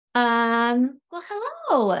Well,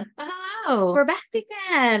 hello. Hello. We're back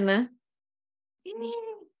again.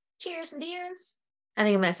 Cheers, my dears. I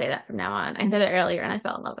think I'm going to say that from now on. I said it earlier and I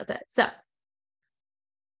fell in love with it. So,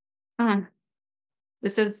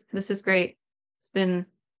 This is great. It's been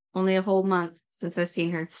only a whole month since I've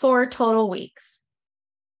seen her. 4 total weeks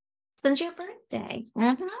since your birthday.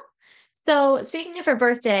 So, speaking of her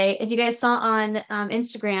birthday, if you guys saw on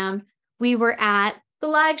Instagram, we were at the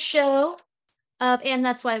live show of And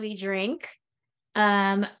That's Why We Drink.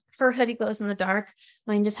 Her hoodie glows in the dark.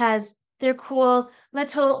 Mine just has their cool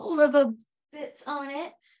metal rubber bits on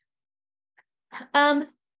it. But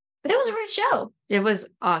it was a great show. It was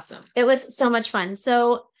awesome. It was so much fun.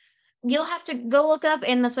 So you'll have to go look up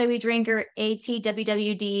And That's Why We Drink or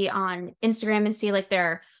ATWWD on Instagram and see like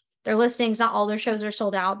their listings. Not all their shows are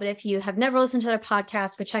sold out, but if you have never listened to their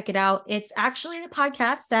podcast, go check it out. It's actually the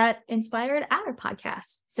podcast that inspired our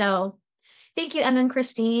podcast. So thank you, Emma and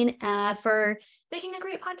Christine, for making a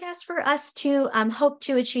great podcast for us to hope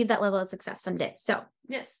to achieve that level of success someday. So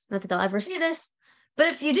Yes. not that they'll ever see this, but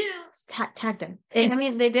if you do, tag them. I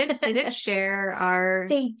mean, they did share our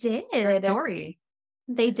story.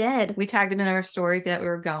 They did. We tagged them in our story that we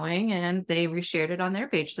were going, and they reshared it on their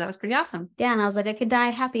page. So that was pretty awesome. Yeah, and I was like, I could die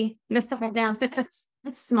happy. Just stuff right down. It's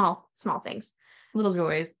small things. Little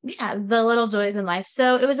joys. Yeah, the little joys in life.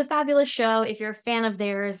 So it was a fabulous show. If you're a fan of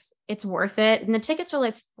theirs, it's worth it. And the tickets are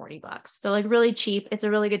like $40. They're like really cheap. It's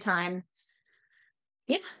a really good time.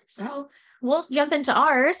 Yeah. So we'll jump into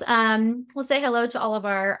ours. We'll say hello to all of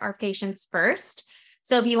our patients first.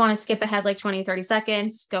 So if you want to skip ahead like 20, 30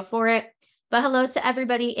 seconds, go for it. But hello to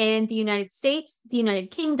everybody in the United States, the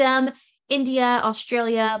United Kingdom, India,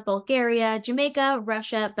 Australia, Bulgaria, Jamaica,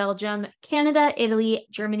 Russia, Belgium, Canada, Italy,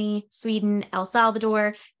 Germany, Sweden, El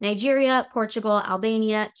Salvador, Nigeria, Portugal,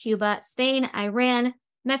 Albania, Cuba, Spain, Iran,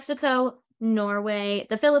 Mexico, Norway,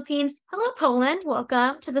 the Philippines. Hello, Poland.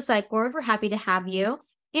 Welcome to the psych ward. We're happy to have you.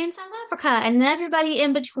 And South Africa and everybody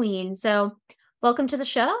in between. So welcome to the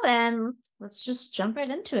show, and let's just jump right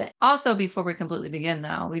into it. Also, before we completely begin,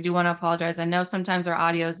 though, we do want to apologize. I know sometimes our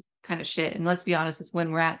audio is kind of shit, and let's be honest, it's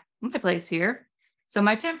when we're at my place here. So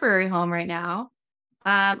my temporary home right now,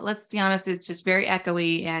 let's be honest, it's just very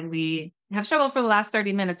echoey, and we have struggled for the last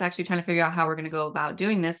 30 minutes actually trying to figure out how we're going to go about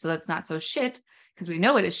doing this so that's not so shit, because we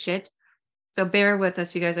know it is shit. So bear with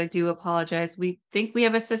us, you guys. I do apologize. We think we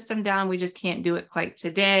have a system down. We just can't do it quite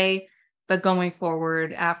today. But going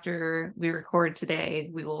forward, after we record today,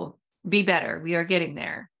 we will be better. We are getting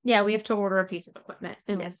there. Yeah, we have to order a piece of equipment.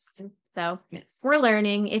 Yes. So Yes. we're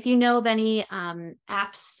learning. If you know of any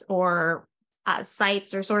apps or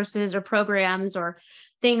sites or sources or programs or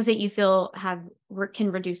things that you feel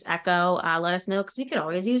can reduce echo, let us know, because we could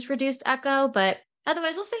always use reduced echo. But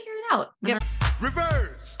otherwise, we'll figure it out. Yep.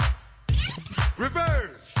 Reverse.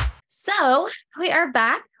 So we are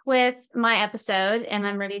back with my episode, and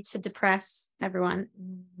I'm ready to depress everyone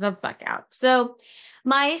the fuck out. So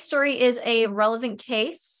my story is a relevant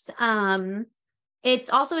case. It's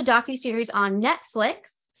also a docuseries on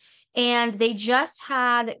Netflix, and they just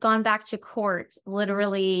had gone back to court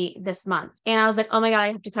literally this month. And I was like, oh my God,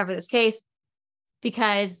 I have to cover this case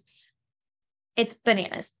because it's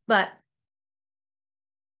bananas. But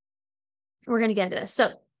we're going to get into this.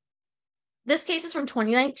 So this case is from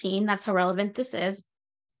 2019. That's how relevant this is.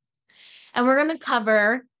 And we're going to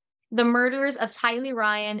cover the murders of Tylee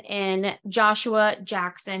Ryan and Joshua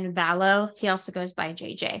Jackson Vallow. He also goes by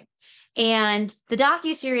JJ. And the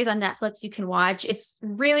docuseries on Netflix you can watch. It's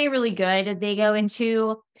really, really good. They go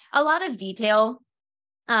into a lot of detail.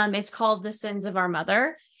 It's called The Sins of Our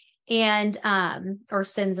Mother, and or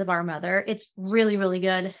Sins of Our Mother. It's really, really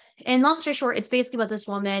good. And long story short, it's basically about this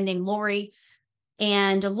woman named Lori.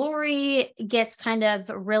 And Lori gets kind of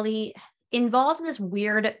really involved in this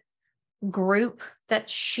weird group that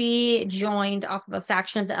she joined off of a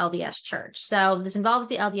faction of the LDS Church. So this involves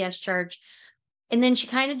the LDS Church. And then she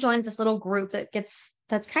kind of joins this little group that's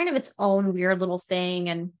kind of its own weird little thing.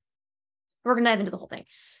 And we're going to dive into the whole thing.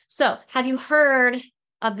 So have you heard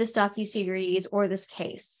of this docuseries or this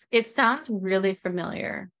case? It sounds really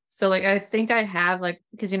familiar. So like, I think I have, like,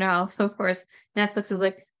 because you know, of course, Netflix is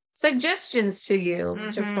like suggestions to you,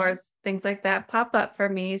 which of course things like that pop up for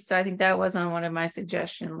me. So I think that was on one of my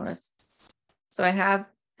suggestion lists. So I have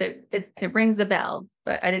it rings a bell,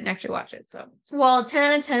 but I didn't actually watch it. So well, 10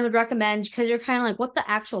 out of 10 would recommend, because you're kind of like, what the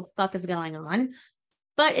actual fuck is going on?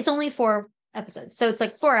 But it's only 4 episodes, so it's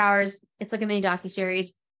like 4 hours. It's like a mini docuseries.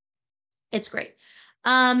 It's great.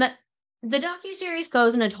 The docuseries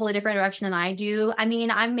goes in a totally different direction than I do. I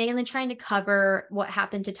mean, I'm mainly trying to cover what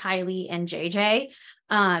happened to Tylee and JJ.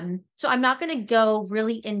 So I'm not going to go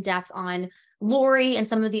really in depth on Lori and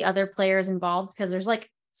some of the other players involved, because there's like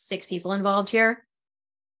 6 people involved here.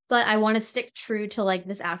 But I want to stick true to like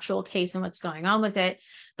this actual case and what's going on with it.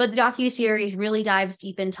 But the docuseries really dives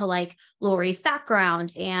deep into like Lori's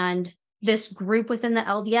background and this group within the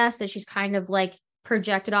LDS that she's kind of like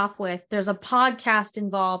projected off with. There's a podcast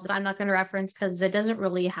involved that I'm not going to reference because it doesn't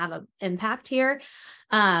really have an impact here.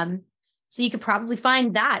 So you could probably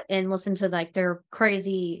find that and listen to like their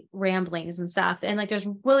crazy ramblings and stuff. And like there's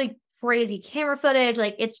really crazy camera footage.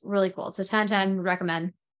 Like it's really cool. So 10/10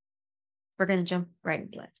 recommend. We're going to jump right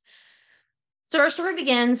into it. So our story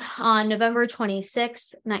begins on November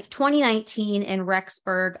 26th, 2019 in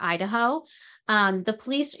Rexburg, Idaho. The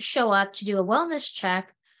police show up to do a wellness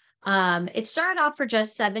check. It started off for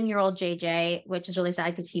just 7-year-old JJ, which is really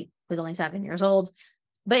sad because he was only 7 years old.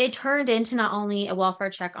 But it turned into not only a welfare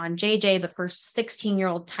check on JJ, but for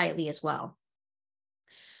 16-year-old Tylee as well.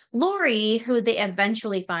 Lori, who they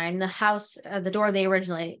eventually find, the door they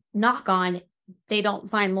originally knock on, they don't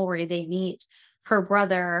find Lori. They meet her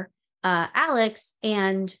brother, Alex,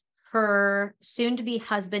 and her soon-to-be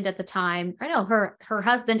husband at the time. I know her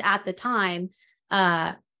husband at the time,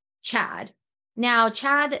 Chad. Now,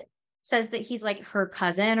 Chad says that he's like her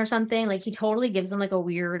cousin or something. Like he totally gives them like a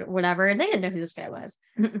weird whatever. And they didn't know who this guy was.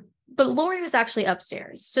 But Lori was actually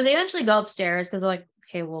upstairs. So they eventually go upstairs because they're like,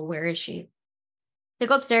 okay, well, where is she? They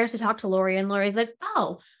go upstairs to talk to Lori, and Lori's like,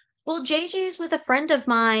 oh, well, JJ's with a friend of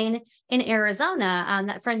mine in Arizona,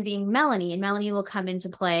 that friend being Melanie, and Melanie will come into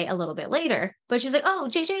play a little bit later. But she's like, oh,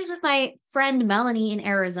 JJ's with my friend Melanie in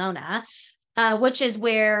Arizona, which is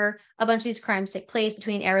where a bunch of these crimes take place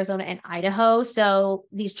between Arizona and Idaho. So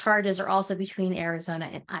these charges are also between Arizona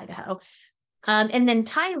and Idaho. And then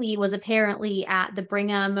Tylee was apparently at the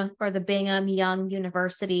Brigham Young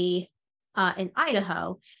University in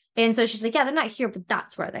Idaho. And so she's like, yeah, they're not here, but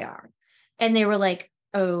that's where they are. And they were like,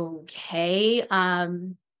 okay,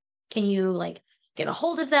 can you like get a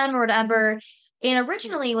hold of them or whatever? And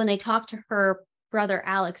originally when they talked to her brother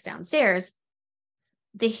Alex downstairs,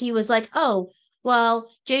 he was like, oh, well,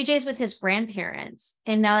 JJ's with his grandparents.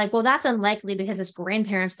 And they're like, well, that's unlikely because his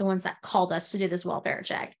grandparents are the ones that called us to do this welfare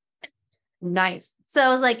check. Nice. So I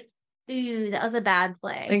was like, ooh, that was a bad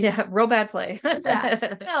play. Yeah, real bad play. Yeah.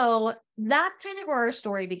 So that's kind of where our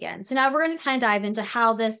story begins. So now we're going to kind of dive into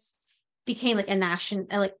how this became like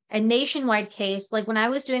a nationwide case. Like when I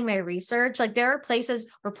was doing my research, like there are places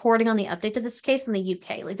reporting on the update to this case in the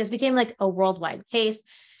UK. Like this became like a worldwide case.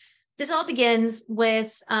 This all begins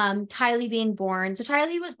with Tylee being born. So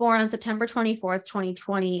Tylee was born on September 24th,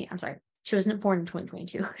 2020. I'm sorry, she wasn't born in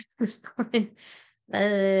 2022. She was born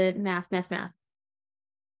in math.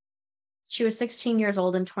 She was 16 years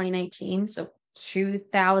old in 2019. So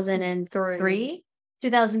 2003,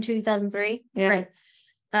 2002, 2003. Yeah. Right.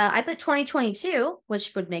 I put 2022,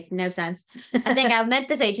 which would make no sense. I think I meant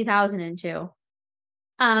to say 2002.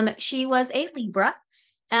 She was a Libra,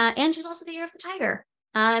 and she was also the year of the tiger.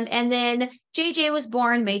 And then JJ was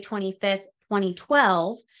born May 25th,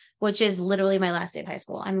 2012, which is literally my last day of high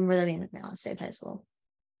school. I remember that being my last day of high school.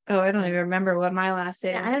 Oh, I don't even remember what my last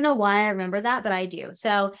day. Yeah, I don't know why I remember that, but I do.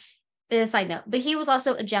 So, a side note. But he was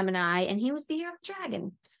also a Gemini, and he was the year of the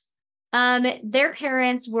dragon. Their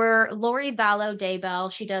parents were Lori Vallow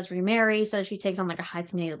Daybell. She does remarry, so she takes on like a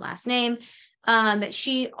hyphenated last name.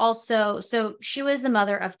 She was the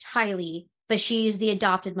mother of Tylee, but she's the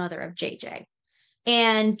adopted mother of JJ.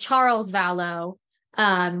 And Charles Vallow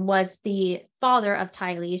was the father of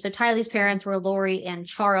Tylee. So Tylee's parents were Lori and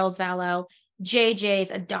Charles Vallow.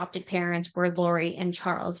 JJ's adopted parents were Lori and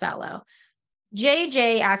Charles Vallow.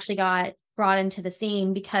 JJ actually got brought into the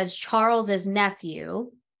scene because Charles's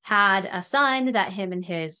nephew had a son that him and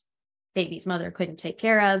his baby's mother couldn't take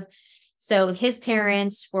care of. So his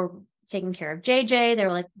parents were taking care of JJ. They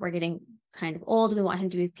were like, we're getting kind of old. We want him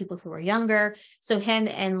to be with people who are younger. So him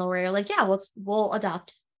and Lori are like, yeah, we'll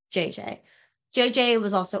adopt JJ. JJ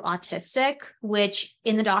was also autistic, which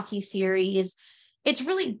in the docuseries, it's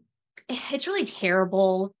really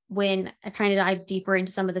terrible when I kind of dive deeper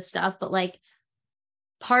into some of the stuff, but like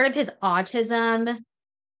part of his autism,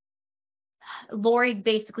 Lori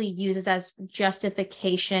basically uses as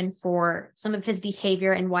justification for some of his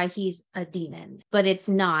behavior and why he's a demon, but it's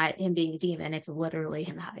not him being a demon. It's literally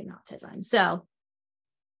him having autism. So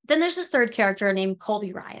then there's this third character named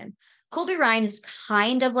Colby Ryan. Colby Ryan is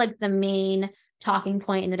kind of like the main talking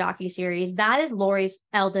point in the docuseries. That is Lori's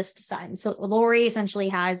eldest son. So Lori essentially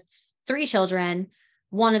has 3 children,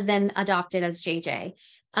 one of them adopted as JJ.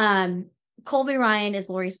 Colby Ryan is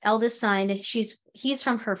Lori's eldest son. He's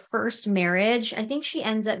from her first marriage. I think she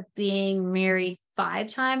ends up being married 5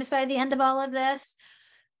 times by the end of all of this.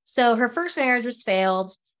 So her first marriage was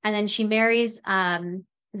failed. And then she marries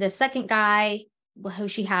the second guy who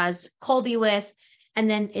she has Colby with, and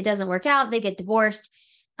then it doesn't work out. They get divorced.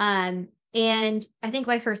 And I think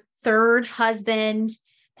like her third husband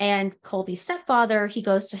and Colby's stepfather, he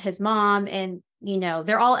goes to his mom, and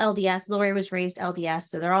they're all LDS. Lori was raised LDS,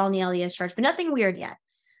 so they're all in the LDS church, but nothing weird yet.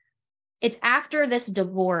 It's after this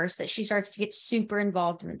divorce that she starts to get super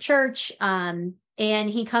involved in the church. And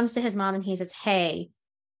he comes to his mom and he says, hey,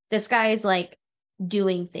 this guy is like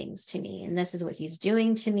doing things to me, and this is what he's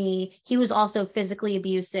doing to me. He was also physically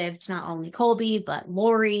abusive to not only Colby, but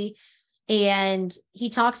Lori. And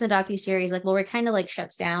he talks in the docuseries, like Lori kind of like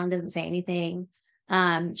shuts down, doesn't say anything.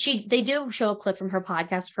 They do show a clip from her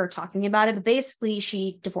podcast of her talking about it, but basically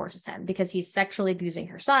she divorces him because he's sexually abusing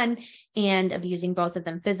her son and abusing both of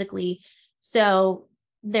them physically. So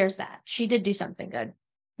there's that. She did do something good.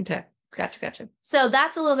 Okay. Gotcha. So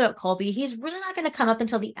that's a little bit about Colby. He's really not going to come up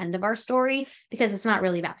until the end of our story because it's not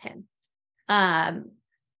really about him.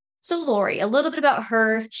 So Lori, a little bit about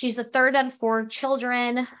her. She's the third out of 4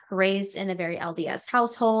 children, raised in a very LDS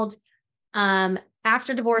household.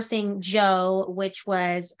 After divorcing Joe, which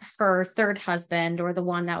was her third husband, or the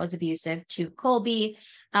one that was abusive to Colby,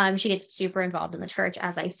 she gets super involved in the church,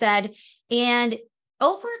 as I said. And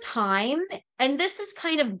over time, and this is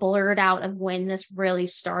kind of blurred out of when this really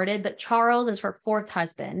started, but Charles is her 4th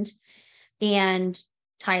husband and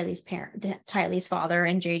Tylee's father,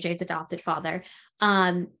 and JJ's adopted father.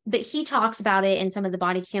 But he talks about it in some of the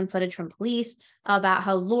body cam footage from police about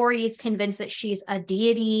how Lori is convinced that she's a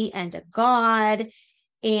deity and a god.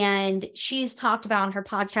 And she's talked about on her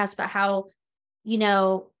podcast about how, I don't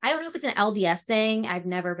know if it's an LDS thing. I've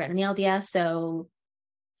never been in the LDS, so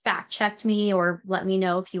fact checked me or let me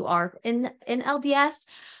know if you are in LDS.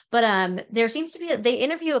 But there seems to be, they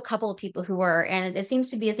interview a couple of people who were, and it seems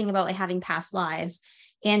to be a thing about like having past lives.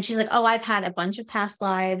 And she's like, oh, I've had a bunch of past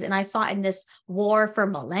lives and I fought in this war for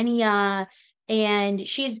millennia. And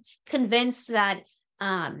she's convinced that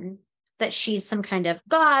that she's some kind of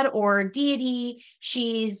god or deity.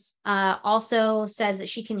 She's also says that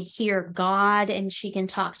she can hear God and she can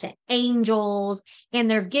talk to angels, and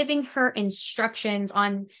they're giving her instructions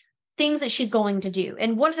on things that she's going to do.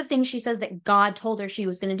 And one of the things she says that God told her she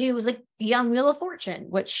was going to do was like be on Wheel of Fortune,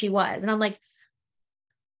 which she was. And I'm like,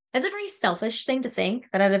 that's a very selfish thing to think,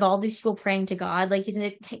 that out of all these people praying to God, like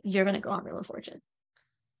you're going to go on Wheel of Fortune.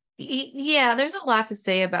 Yeah, there's a lot to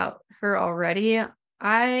say about her already.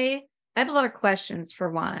 I have a lot of questions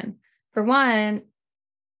for one. For one,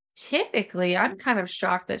 typically, I'm kind of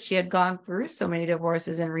shocked that she had gone through so many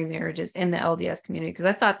divorces and remarriages in the LDS community, because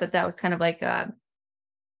I thought that was kind of like that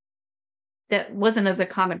wasn't as a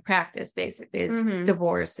common practice, basically, is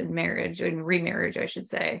divorce and marriage and remarriage, I should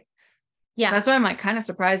say. Yeah. So that's why I'm like kind of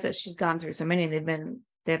surprised that she's gone through so many. They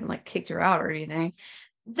haven't like kicked her out or anything.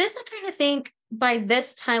 This I kind of think by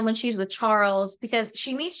this time when she's with Charles, because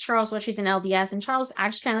she meets Charles while she's in LDS, and Charles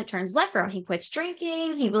actually kind of like turns left around. He quits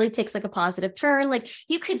drinking. He really takes like a positive turn. Like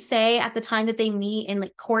you could say at the time that they meet and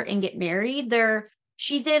like court and get married,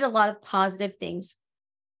 she did a lot of positive things.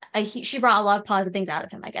 She brought a lot of positive things out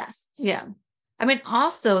of him, I guess. Yeah. I mean,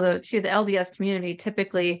 also though, too, the LDS community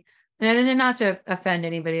typically, and not to offend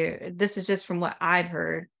anybody, this is just from what I've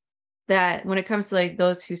heard, that when it comes to like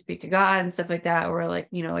those who speak to God and stuff like that, or like,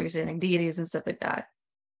 like you're saying, like deities and stuff like that,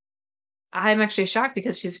 I'm actually shocked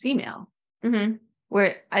because she's female.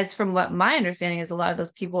 Whereas from what my understanding is, a lot of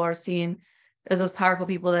those people are seen as those powerful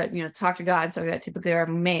people that, talk to God and stuff like that typically are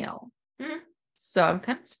male. So I'm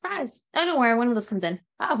kind of surprised. Oh, don't worry. One of those comes in.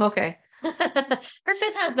 Oh, okay. Her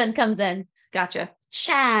 5th husband comes in. Gotcha.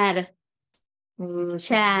 Chad.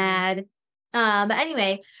 Chad. But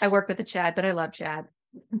anyway. I work with a Chad, but I love Chad.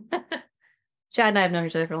 Chad and I have known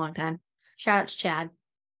each other for a long time. Shout out to Chad.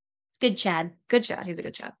 Good Chad. Good Chad. He's a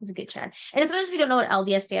good Chad. He's a good Chad. And for those of you who don't know what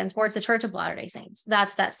LDS stands for, it's the Church of Latter-day Saints.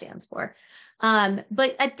 That's what that stands for.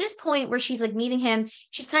 But at this point where she's like meeting him,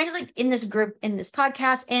 she's kind of like in this group, in this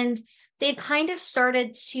podcast, and they've kind of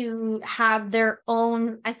started to have their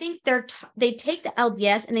own, I think they take the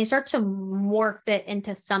LDS and they start to morph it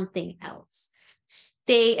into something else.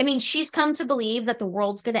 She's come to believe that the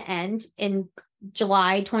world's going to end in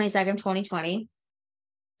July 22nd, 2020.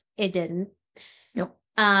 It didn't. Nope.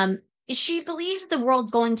 She believes the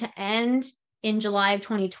world's going to end in July of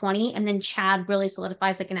 2020, and then Chad really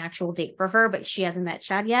solidifies like an actual date for her, but she hasn't met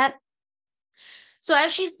Chad yet. So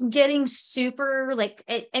as she's getting super like,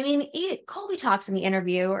 Colby talks in the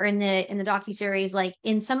interview or in the docuseries, like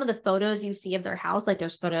in some of the photos you see of their house, like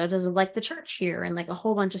there's photos of like the church here and like a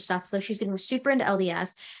whole bunch of stuff. So she's getting super into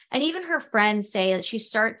LDS, and even her friends say that she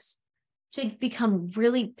starts to become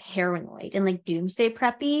really paranoid and like doomsday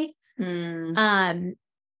preppy.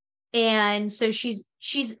 And so she's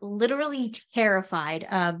literally terrified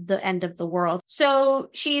of the end of the world. So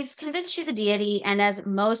she's convinced she's a deity. And as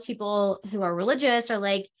most people who are religious are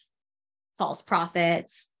like false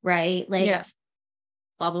prophets, right? Like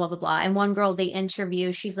blah, blah, blah, blah. And one girl they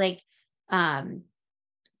interview, she's like,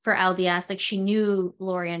 for LDS, like she knew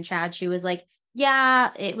Lori and Chad. She was like,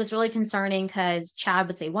 yeah, it was really concerning because Chad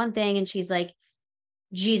would say one thing and she's like,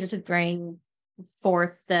 Jesus would bring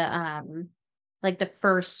forth the like the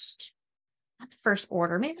first, not the first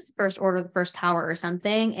order, maybe it's the first order, the first power or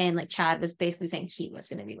something. And like Chad was basically saying he was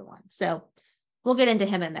going to be the one. So we'll get into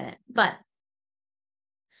him in a minute. But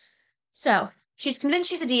so she's convinced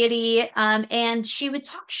she's a deity, and she would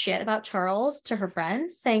talk shit about Charles to her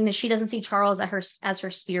friends, saying that she doesn't see Charles as her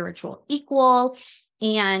spiritual equal,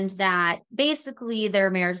 and that basically their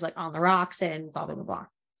marriage is like on the rocks and blah, blah, blah, blah.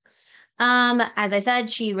 As I said,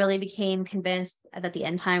 she really became convinced that the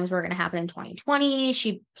end times were going to happen in 2020.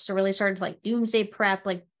 She really started to like doomsday prep,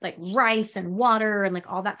 like rice and water and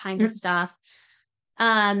like all that kind of stuff.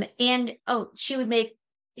 And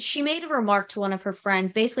she made a remark to one of her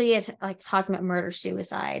friends, basically like talking about murder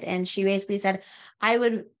suicide. And she basically said, I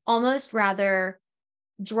would almost rather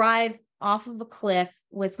drive off of a cliff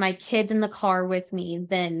with my kids in the car with me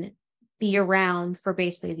than be around for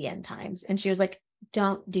basically the end times. And she was like,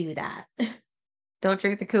 don't do that. Don't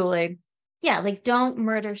drink the Kool-Aid. Yeah, like don't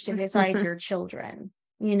murder suicide your children.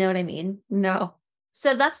 You know what I mean? No.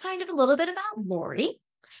 So that's kind of a little bit about Lori.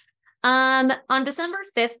 On December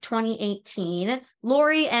 5th, 2018,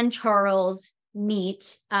 Lori and Charles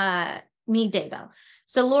meet Daybell.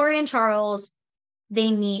 So Lori and Charles,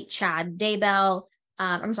 they meet Chad. Daybell,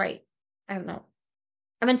 I'm sorry, I don't know.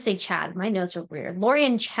 I meant to say Chad. My notes are weird. Lori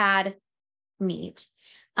and Chad meet.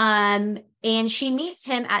 And she meets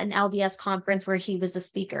him at an LDS conference where he was the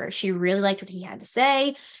speaker. She really liked what he had to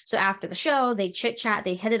say. So after the show, they chit chat,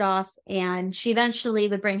 they hit it off, and she eventually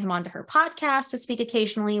would bring him onto her podcast to speak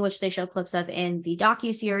occasionally, which they show clips of in the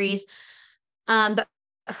docuseries. But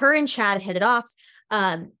her and Chad hit it off.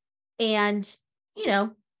 And, you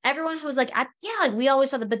know, everyone who was like, like we always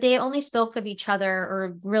saw that, but they only spoke of each other,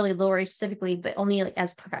 or really Lori specifically, but only like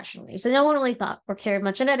as professionally. So no one really thought or cared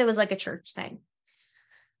much in it. It was like a church thing.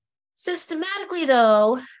 Systematically,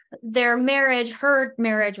 though, her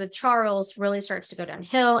marriage with Charles really starts to go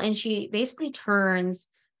downhill, and she basically turns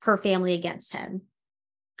her family against him.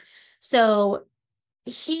 So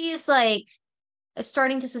he's like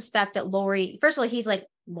starting to suspect that Lori, first of all, he's like,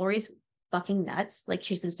 Lori's fucking nuts. Like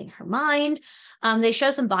she's losing her mind. They show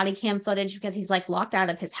some body cam footage because he's like locked out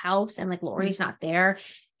of his house and like Lori's not there.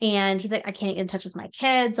 And he's like, I can't get in touch with my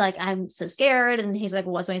kids. Like, I'm so scared. And he's like,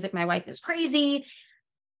 well, what's going on? He's like, my wife is crazy.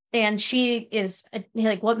 And she is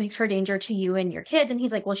like, what makes her danger to you and your kids? And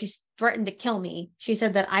he's like, well, she's threatened to kill me. She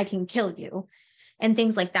said that I can kill you and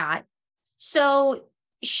things like that. So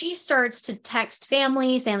she starts to text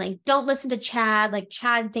family saying like, don't listen to Chad. Like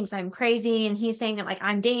Chad thinks I'm crazy. And he's saying that like,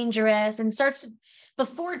 I'm dangerous, and starts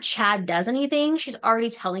before Chad does anything. She's already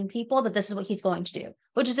telling people that this is what he's going to do,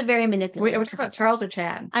 which is a very manipulative. Wait, are we talking about Charles or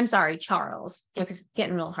Chad? I'm sorry, Charles. It's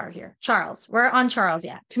getting real hard here. Charles. We're on Charles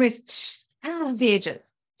yet. Too many, I don't know the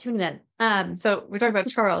ages. Too many men. So we're talking about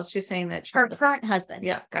Charles. She's saying that her current husband.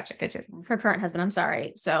 Yeah, gotcha. Her current husband. I'm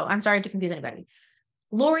sorry. So I'm sorry to confuse anybody.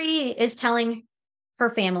 Lori is telling her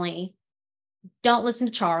family, don't listen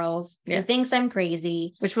to Charles. He thinks I'm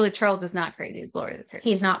crazy. Which really, Charles is not crazy. It's Lori.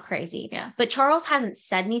 He's not crazy. Yeah. But Charles hasn't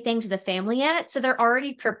said anything to the family yet. So they're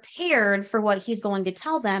already prepared for what he's going to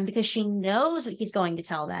tell them because she knows what he's going to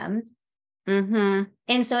tell them. Mm-hmm.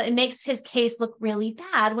 And so it makes his case look really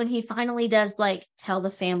bad when he finally does like tell the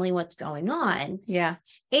family what's going on. Yeah.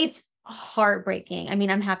 It's heartbreaking. I mean,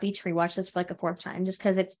 I'm happy to rewatch this for like a fourth time just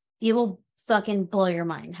because you will fucking blow your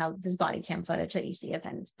mind how this body cam footage that you see of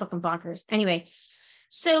him. It's fucking bonkers. Anyway,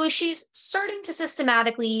 so she's starting to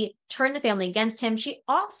systematically turn the family against him. She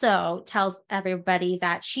also tells everybody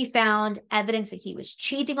that she found evidence that he was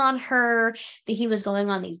cheating on her, that he was going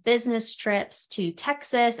on these business trips to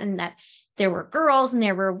Texas, and that there were girls and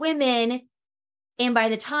there were women. And by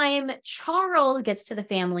the time Charles gets to the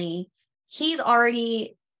family, he's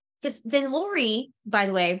already, because then Lori, by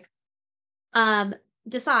the way,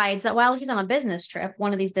 decides that while he's on a business trip,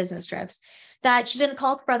 one of these business trips, that she's going to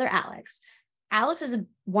call up her brother Alex. Alex is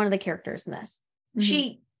one of the characters in this. Mm-hmm.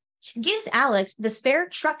 She gives Alex the spare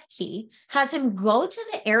truck key, has him go to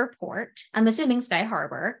the airport, I'm assuming Sky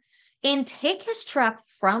Harbor, and take his truck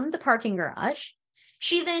from the parking garage.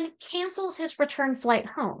 She then cancels his return flight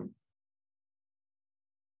home.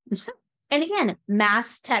 And again,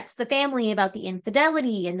 mass texts the family about the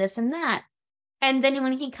infidelity and this and that. And then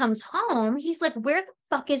when he comes home, he's like, where the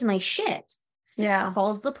fuck is my shit? Yeah.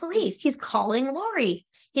 calls the police. He's calling Lori,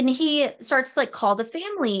 and he starts to like call the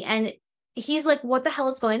family, and he's like, what the hell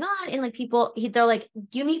is going on? And like they're like,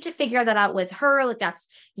 you need to figure that out with her. Like, that's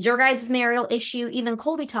your guys' marital issue. Even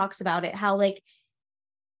Colby talks about it, how like,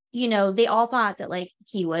 you know, they all thought that like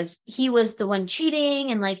he was the one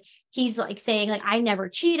cheating, and like he's like saying like, I never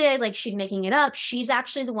cheated, like she's making it up, she's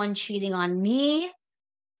actually the one cheating on me.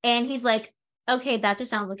 And he's like, okay, that just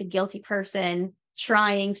sounds like a guilty person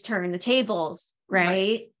trying to turn the tables,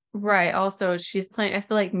 right? Right. Also, she's playing, I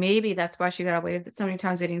feel like maybe that's why she got away with it so many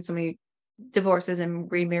times, getting so many divorces and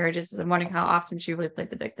remarriages, and wondering how often she really played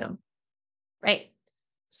the victim. Right.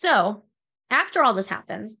 So after all this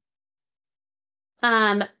happens,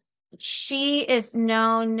 she is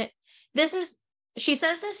known, she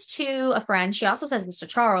says this to a friend. She also says this to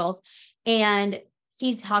Charles, and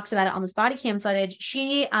he talks about it on this body cam footage.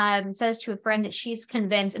 She says to a friend that she's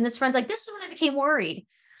convinced, and this friend's like, this is when I became worried.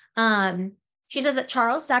 She says that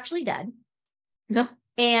Charles is actually dead. No.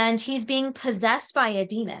 And he's being possessed by a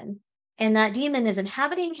demon, and that demon is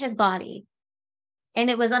inhabiting his body. And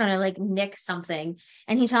it was, I don't know, like Nick something.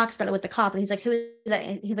 And he talks about it with the cop, and he's like, who is that?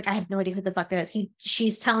 And he's like, I have no idea who the fuck that is.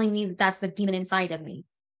 She's telling me that that's the demon inside of me.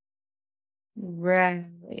 Right.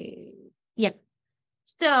 Yeah.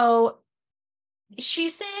 So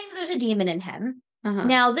she's saying there's a demon in him.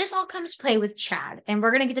 Now, this all comes to play with Chad, and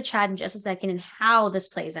we're going to get to Chad in just a second and how this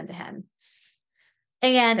plays into him.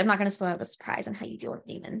 And I'm not going to spoil the surprise on how you deal with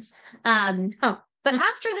demons. But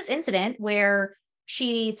after this incident where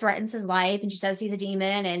she threatens his life and she says he's a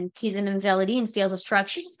demon and accuses him of infidelity and steals his truck,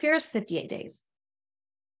 she disappears for 58 days.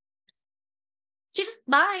 She just,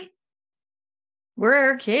 bye. Where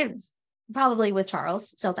are her kids? Probably with Charles,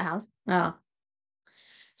 still at the house. Oh.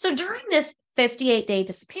 So during this 58-day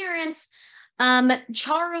disappearance,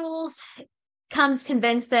 Charles comes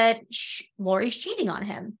convinced that Lori's cheating on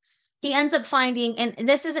him. He ends up finding, and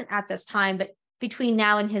this isn't at this time, but between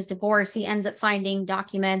now and his divorce, he ends up finding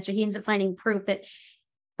documents, or he ends up finding proof that,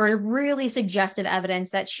 or really suggestive evidence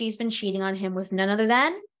that she's been cheating on him with none other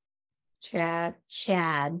than Chad,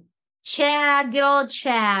 good old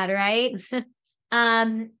Chad, right?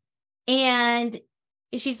 And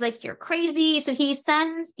she's like, you're crazy. So he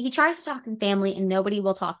tries to talk to the family, and nobody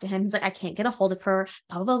will talk to him. He's like, I can't get a hold of her,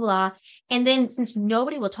 blah, blah, blah. And then since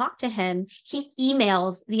nobody will talk to him, he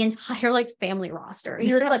emails the entire like family roster.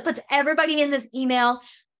 He like puts everybody in this email,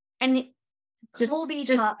 and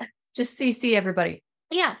just CC everybody.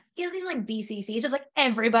 Yeah. He doesn't even like BCC. He's just like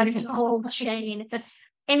everybody in the whole chain.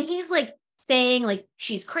 And he's like saying like,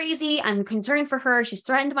 she's crazy. I'm concerned for her. She's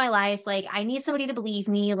threatened my life. Like, I need somebody to believe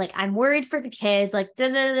me. Like, I'm worried for the kids, like,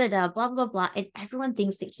 blah, blah, blah. And everyone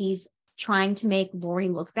thinks that he's trying to make Lori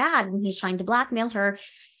look bad, and he's trying to blackmail her.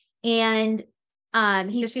 And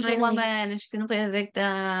he's a woman, and she's gonna play the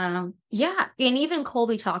victim. Yeah. And even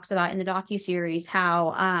Colby talks about in the docuseries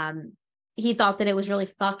how he thought that it was really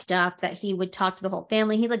fucked up that he would talk to the whole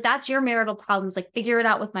family. He's like, that's your marital problems. Like, figure it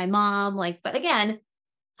out with my mom. Like, but again,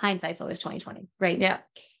 hindsight's always 20/20, right? Yeah.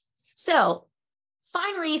 So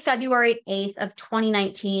finally, February 8th of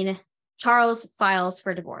 2019, Charles files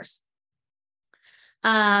for divorce.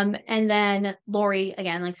 And then Lori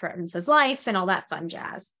again, like, threatens his life and all that fun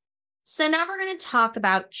jazz. So now we're going to talk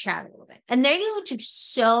about Chad a little bit. And they go into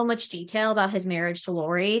so much detail about his marriage to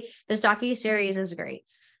Lori. This docuseries is great.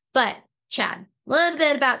 But Chad, a little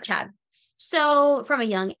bit about Chad. So from a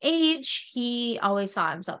young age, he always saw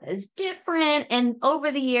himself as different. And over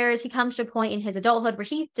the years, he comes to a point in his adulthood where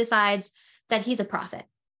he decides that he's a prophet.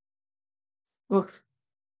 Oof.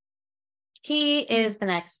 He is the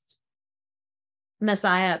next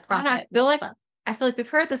Messiah prophet. I feel like we've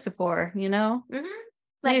heard this before, you know? Mm-hmm.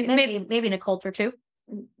 Like maybe in a cult or two.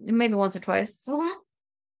 Maybe once or twice.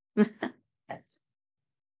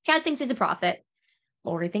 Chad thinks he's a prophet.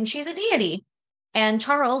 Lori thinks she's a deity. And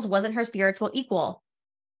Charles wasn't her spiritual equal.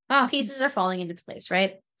 Pieces are falling into place,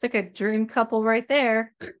 right? It's like a dream couple right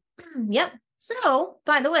there. Yep. So,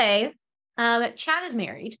 by the way, Chad is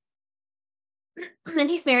married. And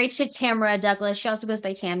he's married to Tamara Douglas. She also goes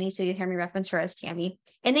by Tammy, so you hear me reference her as Tammy.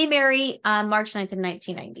 And they marry March 9th of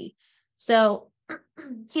 1990. So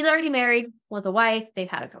he's already married with a wife.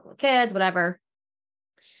 They've had a couple of kids, whatever.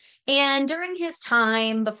 And during his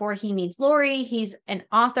time before he meets Lori, he's an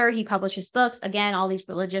author. He publishes books, again, all these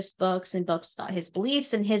religious books and books about his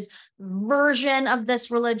beliefs and his version of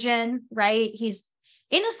this religion, right? He's,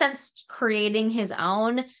 in a sense, creating his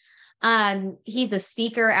own. He's a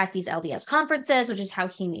speaker at these LDS conferences, which is how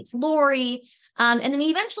he meets Lori. And then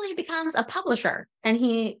he eventually becomes a publisher, and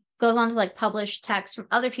he goes on to like publish texts from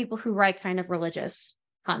other people who write kind of religious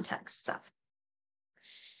context stuff.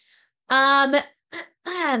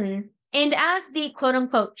 And as the quote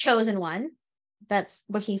unquote chosen one, that's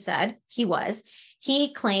what he said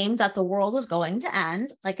he claimed that the world was going to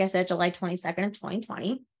end, like I said, July 22nd of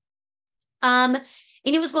 2020. And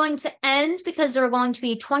it was going to end because there were going to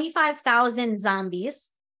be 25,000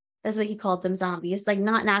 zombies. That's what he called them, zombies, like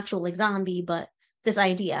not an actual like zombie, but this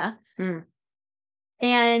idea. Mm.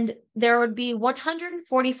 And there would be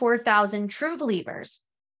 144,000 true believers.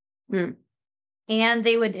 Mm. And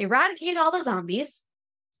they would eradicate all the zombies.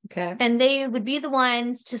 Okay. And they would be the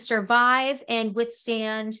ones to survive and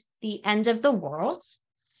withstand the end of the world.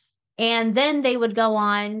 And then they would go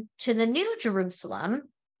on to the New Jerusalem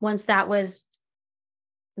once that was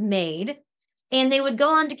made. And they would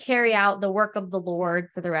go on to carry out the work of the Lord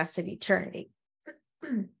for the rest of eternity.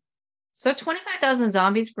 So 25,000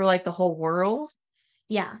 zombies for like the whole world?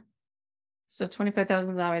 Yeah. So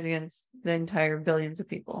 25,000 zombies against the entire billions of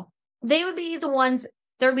people. They would be the ones,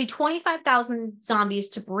 there would be 25,000 zombies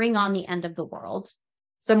to bring on the end of the world.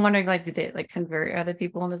 So I'm wondering, like, did they like convert other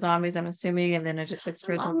people into zombies? I'm assuming, and then it just like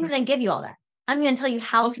spread. I'm going to give you all that. I'm going to tell you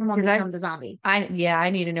how someone becomes a zombie. I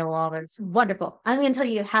need to know all this. Wonderful. I'm going to tell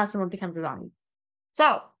you how someone becomes a zombie.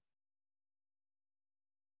 So,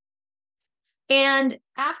 and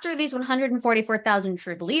after these 144,000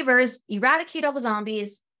 true believers eradicate all the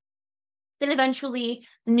zombies, then eventually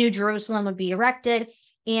the New Jerusalem would be erected,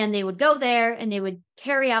 and they would go there and they would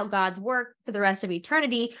carry out God's work for the rest of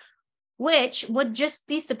eternity, which would just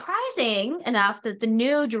be surprising enough that the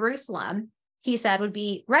New Jerusalem, he said, would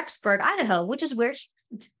be Rexburg, Idaho, which is where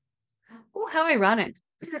Oh, how ironic.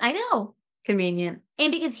 I know. Convenient.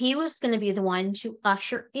 And because he was going to be the one to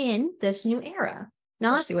usher in this new era.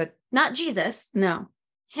 Not Jesus. No.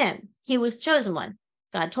 Him. He was chosen one.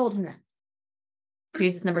 God told him that.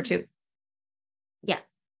 Jesus number 2. Yeah.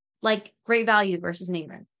 Like Great Value versus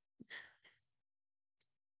Neighbor.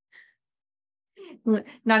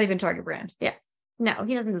 Not even Target brand. Yeah. No,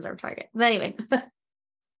 he doesn't deserve Target. But anyway.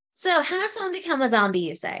 So how does someone become a zombie,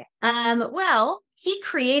 you say? Well, he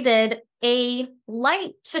created a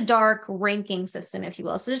light to dark ranking system, if you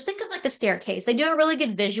will. So just think of like a staircase. They do a really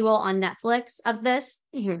good visual on Netflix of this.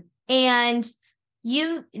 Mm-hmm. And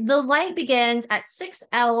the light begins at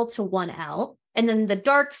 6L to 1L. And then the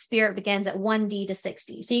dark spirit begins at 1D to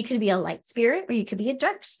 60. So you could be a light spirit or you could be a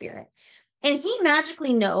dark spirit. And he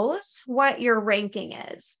magically knows what your ranking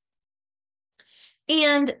is.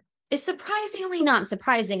 And it's surprisingly not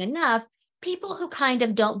surprising enough, people who kind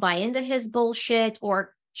of don't buy into his bullshit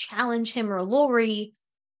or challenge him or Lori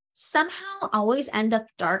somehow always end up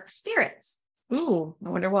dark spirits. Ooh, I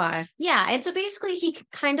wonder why. Yeah. And so basically he could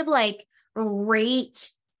kind of like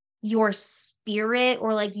rate your spirit,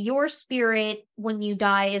 or like your spirit when you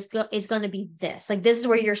die is going to be this. Like this is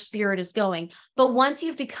where your spirit is going. But once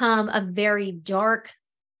you've become a very dark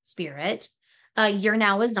spirit, you're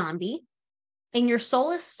now a zombie and your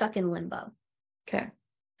soul is stuck in limbo. Okay.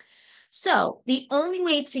 So the only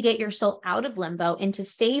way to get your soul out of limbo and to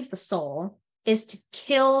save the soul is to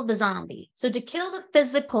kill the zombie. So to kill the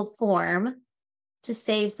physical form to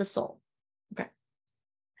save the soul. Okay.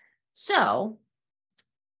 So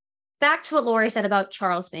back to what Lori said about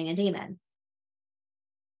Charles being a demon.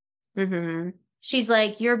 Mm-hmm. She's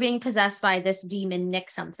like, you're being possessed by this demon, Nick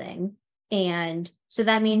something. And so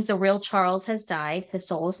that means the real Charles has died. His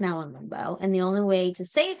soul is now in limbo. And the only way to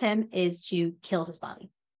save him is to kill his body.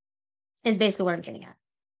 Is basically what I'm getting at.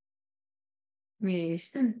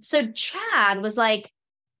 Yes. So Chad was like,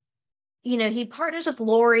 he partners with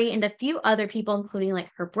Lori and a few other people, including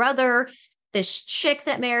like her brother, this chick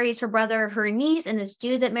that marries her brother, her niece, and this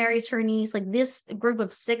dude that marries her niece. Like this group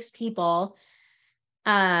of 6 people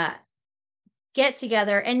get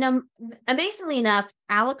together. And amazingly enough,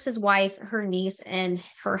 Alex's wife, her niece, and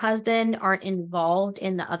her husband aren't involved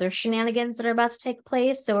in the other shenanigans that are about to take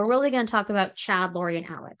place. So we're really going to talk about Chad, Lori, and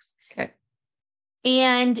Alex. Okay.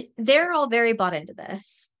 And they're all very bought into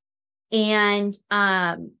this. And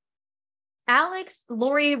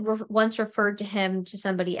Lori once referred to him to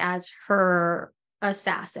somebody as her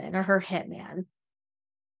assassin or her hitman.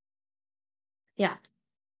 Yeah.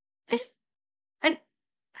 How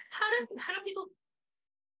do people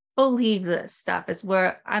believe this stuff is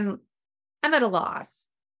where I'm at a loss.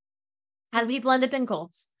 How do people end up in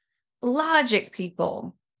cults? Logic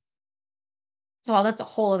people. So that's a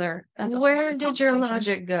whole other. Where did your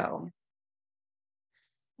logic go?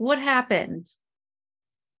 What happened?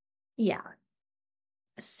 Yeah.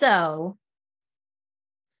 So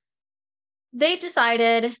they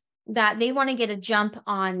decided that they want to get a jump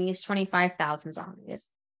on these 25,000 zombies.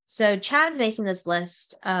 So Chad's making this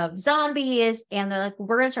list of zombies, and they're like,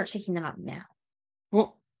 we're going to start taking them out now.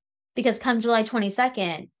 Well, because come July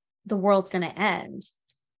 22nd, the world's going to end.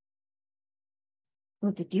 We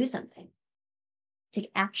have to do something.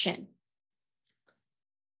 Take action.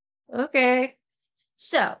 Okay.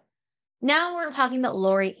 So now we're talking about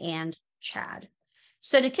Lori and Chad.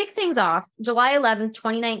 So to kick things off, July 11th,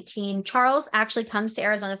 2019, Charles actually comes to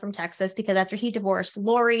Arizona from Texas because after he divorced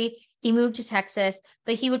Lori, he moved to Texas,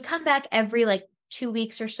 but he would come back every 2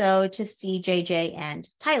 weeks or so to see JJ and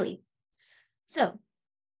Tylee. So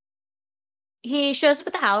he shows up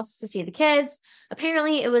at the house to see the kids.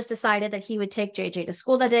 Apparently, it was decided that he would take JJ to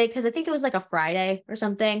school that day because I think it was a Friday or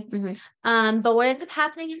something. Mm-hmm. But what ends up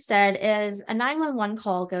happening instead is a 911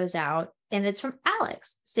 call goes out, and it's from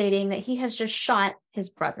Alex stating that he has just shot his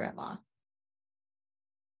brother-in-law.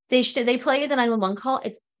 They play the 911 call.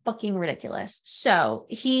 It's fucking ridiculous. So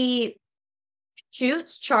he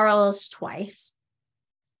shoots Charles twice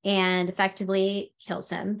and effectively kills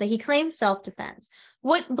him, but he claims self-defense.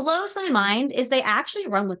 What blows my mind is they actually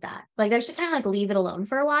run with that. They actually kind of leave it alone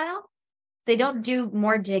for a while. They don't do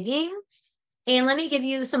more digging. And let me give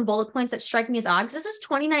you some bullet points that strike me as odd, because this is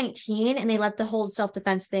 2019 and they let the whole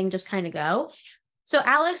self-defense thing just kind of go. So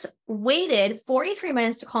Alex waited 43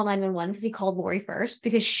 minutes to call 911 because he called Lori first,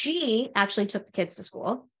 because she actually took the kids to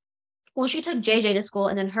school. Well, she took JJ to school,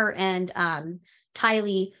 and then her and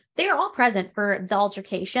Tylee, they are all present for the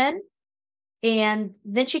altercation. And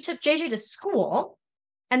then she took JJ to school,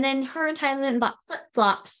 and then her and Tylee went and bought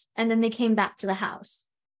flip-flops, and then they came back to the house.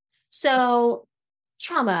 So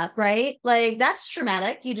trauma, right? That's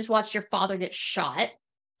traumatic. You just watched your father get shot.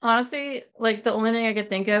 Honestly, the only thing I could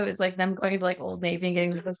think of is them going to Old Navy and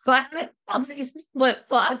getting this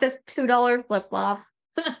flip-flop, this $2 flip-flop.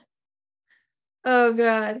 Oh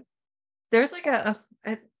god. There's a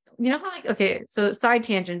you know how okay, so side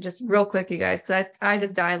tangent, just real quick, you guys, because I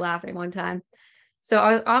just died laughing one time. So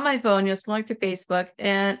I was on my phone, scrolling through Facebook,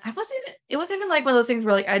 and it wasn't even one of those things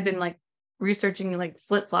where I'd been researching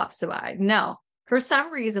flip-flops to buy. No. For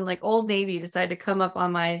some reason, Old Navy decided to come up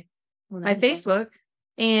on my Facebook,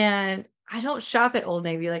 and I don't shop at Old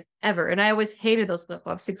Navy ever. And I always hated those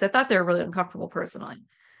flip-flops because I thought they were really uncomfortable personally.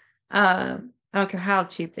 I don't care how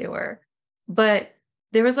cheap they were, but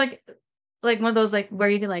there was one of those where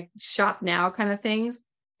you can shop now kind of things.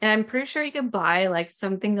 And I'm pretty sure you can buy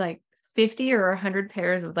something 50 or 100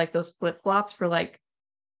 pairs of those flip-flops for $100.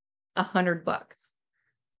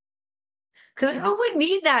 Because who would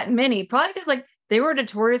need that many? Probably because they were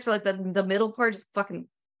notorious for the middle part just fucking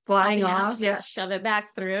flying off. Yeah, shove it back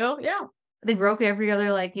through. Yeah. They broke every other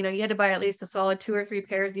you had to buy at least a solid 2 or 3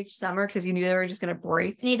 pairs each summer because you knew they were just gonna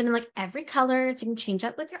break. You need them in every color so you can change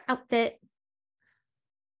up your outfit.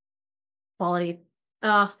 Quality.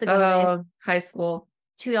 Oh, the good days. High school.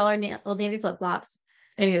 $2 Old Navy flip-flops.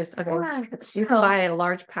 Anyways, okay. You can buy a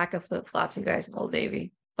large pack of flip-flops, you guys, in Old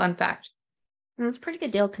Navy. Fun fact. And it's a pretty good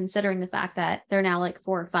deal considering the fact that they're now $4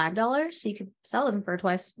 or $5. So you could sell them for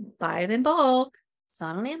twice. Buy it in bulk. It's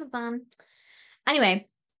not on Amazon. Anyway,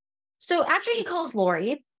 so after he calls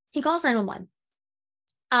Lori, he calls 911,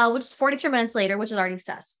 which is 43 minutes later, which is already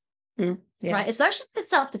sus. Yeah. Right? So that's just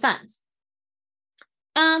self-defense.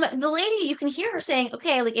 The lady, you can hear her saying,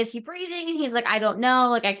 okay, is he breathing? And he's I don't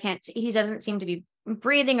know. I can't, he doesn't seem to be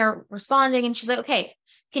breathing or responding. And she's okay,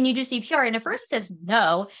 can you do CPR? And at first he says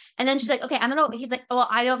no. And then she's okay, he's well,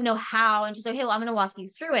 I don't know how. And she's hey, well, I'm going to walk you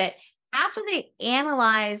through it. After they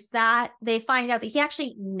analyze that, they find out that he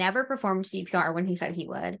actually never performed CPR when he said he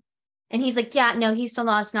would. And he's yeah, no, he's still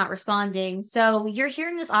not responding. So you're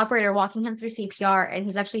hearing this operator walking him through CPR, and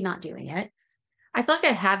he's actually not doing it. I feel I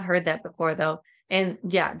have heard that before, though. And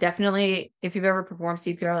yeah, definitely, if you've ever performed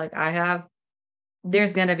CPR like I have,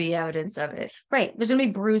 there's going to be evidence of it. Right. There's going to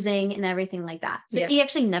be bruising and everything like that. So he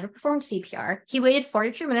actually never performed CPR. He waited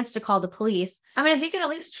 43 minutes to call the police. I mean, if he could at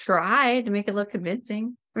least try to make it look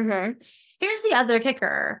convincing. Mm-hmm. Here's the other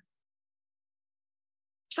kicker.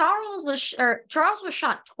 Charles was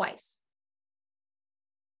shot twice.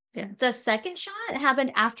 Yeah. The second shot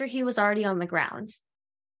happened after he was already on the ground.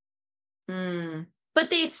 But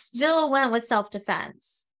they still went with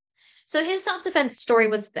self-defense. So his self-defense story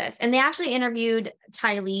was this, and they actually interviewed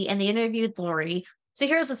Tylee and they interviewed Lori. So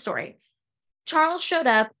here's the story. Charles showed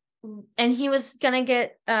up and he was gonna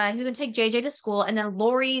take JJ to school, and then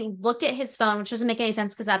Lori looked at his phone, which doesn't make any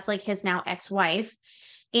sense because that's his now ex-wife.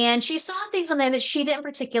 And she saw things on there that she didn't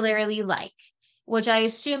particularly like, which I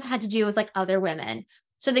assume had to do with other women.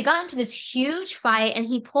 So they got into this huge fight, and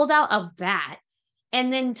he pulled out a bat.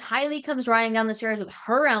 And then Tylee comes riding down the stairs with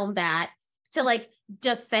her own bat to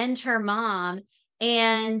defend her mom.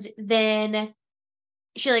 And then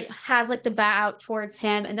she has the bat out towards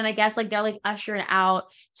him. And then I guess they're ushering out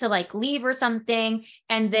to leave or something.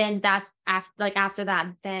 And then that's after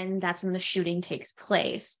that, then that's when the shooting takes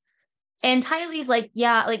place. And Tylee's like,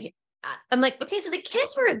 yeah, like, I'm like, okay, so the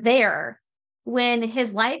kids were there when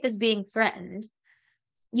his life is being threatened.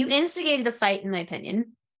 You instigated a fight, in my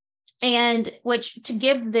opinion. And which to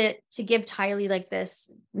give Tylee like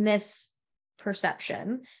this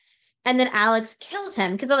misperception. And then Alex kills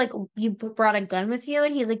him because they're like, you brought a gun with you?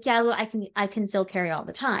 And he's like, yeah, look, I can still carry all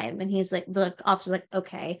the time. And he's like, the officer's like,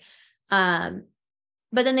 okay. But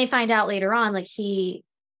then they find out later on, like he's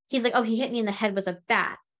like, oh, he hit me in the head with a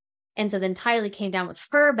bat. And so then Tylee came down with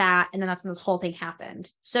her bat, and then that's when the whole thing happened.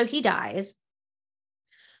 So he dies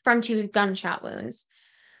from 2 gunshot wounds.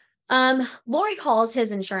 Lori calls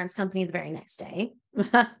his insurance company the very next day.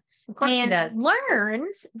 Of course he does.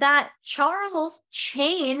 Learns that Charles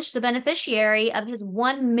changed the beneficiary of his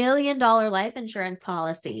 $1 million life insurance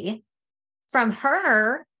policy from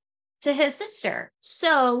her to his sister.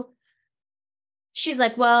 So she's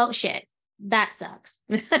like, well, shit, that sucks.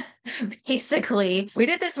 Basically. We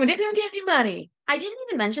did this. We didn't even get any money. I didn't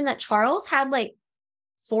even mention that Charles had like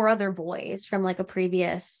 4 other boys from like a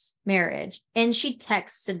previous marriage. And she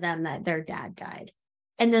texted them that their dad died.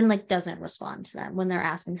 And then like doesn't respond to them when they're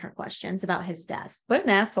asking her questions about his death. What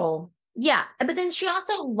an asshole. Yeah. But then she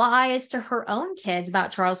also lies to her own kids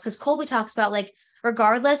about Charles, because Colby talks about like,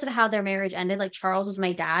 regardless of how their marriage ended, like Charles was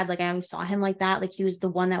my dad. Like I always saw him like that. Like he was the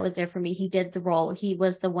one that was there for me. He did the role. He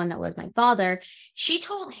was the one that was my father. She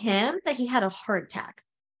told him that he had a heart attack.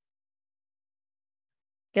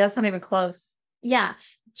 Yeah, that's not even close. Yeah.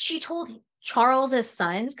 She told Charles's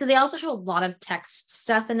sons, because they also show a lot of text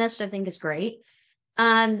stuff in this, which I think is great,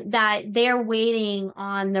 that they're waiting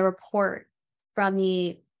on the report from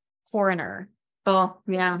the coroner. Oh,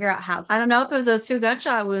 yeah. Figure out how. I don't know if it was those 2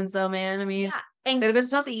 gunshot wounds, though, man. I mean, yeah. And could have been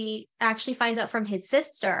something. He actually finds out from his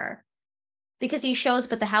sister, because he shows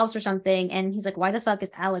up at the house or something, and he's like, why the fuck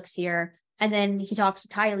is Alex here? And then he talks to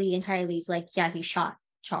Tylee, and Tylee's like, yeah, he shot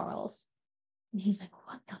Charles. And he's like,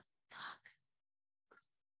 what the fuck?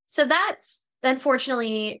 So that's,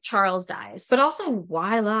 unfortunately, Charles dies. But also,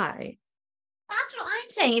 why lie? That's what I'm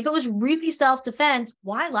saying. If it was really self-defense,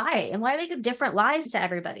 why lie? And why make up different lies to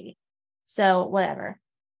everybody? So, whatever.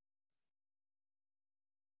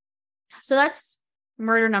 So that's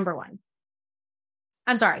murder number 1.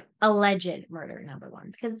 I'm sorry, alleged murder number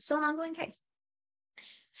 1, because it's still an ongoing case.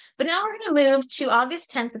 But now we're going to move to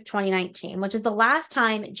August 10th of 2019, which is the last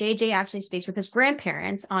time JJ actually speaks with his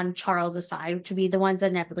grandparents on Charles' side, which would be the ones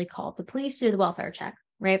that inevitably called the police to do the welfare check,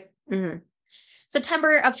 right? Mm-hmm.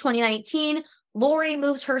 September of 2019, Lori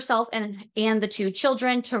moves herself and the 2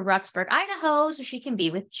 children to Rexburg, Idaho, so she can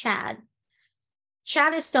be with Chad.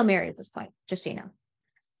 Chad is still married at this point, just so you know.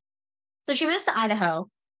 So she moves to Idaho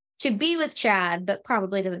to be with Chad, but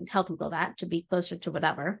probably doesn't tell people that, to be closer to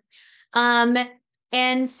whatever.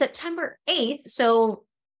 And September 8th, so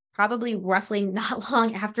probably roughly not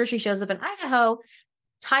long after she shows up in Idaho,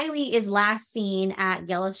 Tylee is last seen at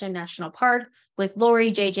Yellowstone National Park with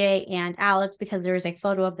Lori, JJ, and Alex, because there is a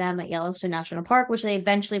photo of them at Yellowstone National Park, which they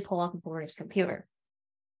eventually pull off of Lori's computer.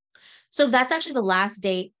 So that's actually the last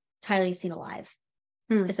date Tylee's seen alive,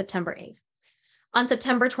 is September 8th. On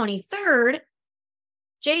September 23rd,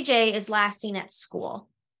 JJ is last seen at school.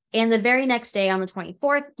 And the very next day, on the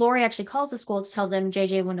 24th, Lori actually calls the school to tell them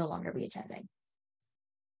JJ will no longer be attending.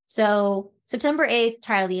 So September 8th,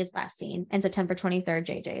 Tylee is last seen, and September 23rd,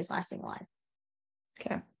 JJ is last seen alive.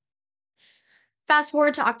 Okay. Fast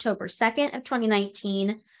forward to October 2nd of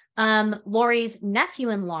 2019, Lori's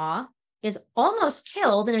nephew-in-law is almost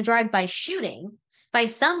killed in a drive-by shooting by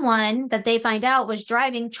someone that they find out was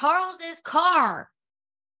driving Charles's car.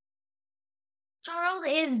 Charles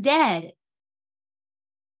is dead.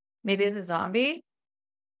 Maybe it's a zombie?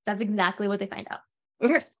 That's exactly what they find out.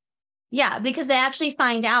 Yeah, because they actually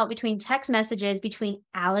find out between text messages between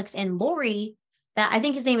Alex and Lori that I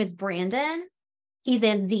think his name is Brandon. He's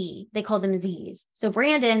a Z. They call them Zs. So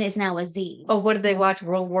Brandon is now a Z. Oh, what did they watch?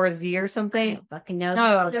 World War Z or something? I don't fucking know.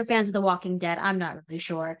 No. They're fans of The Walking Dead. I'm not really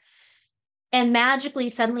sure. And magically,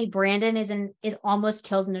 suddenly Brandon is almost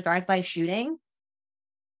killed in a drive-by shooting,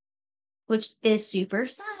 which is super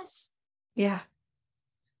sus. Yeah.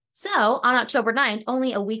 So on October 9th,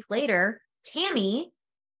 only a week later, Tammy,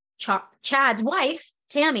 Chad's wife,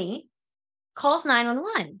 Tammy, calls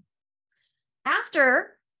 911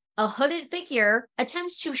 after a hooded figure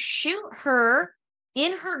attempts to shoot her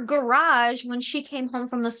in her garage when she came home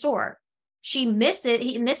from the store. He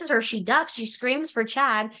misses her. She ducks. She screams for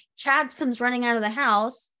Chad. Chad comes running out of the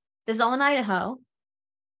house. This is all in Idaho.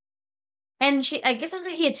 And I guess it was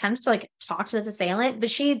like he attempts to like talk to this assailant, but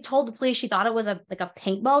she told the police she thought it was a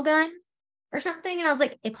paintball gun or something. And I was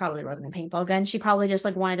like, it probably wasn't a paintball gun. She probably just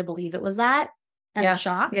like wanted to believe it was that. And yeah.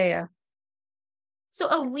 shocked. Yeah. So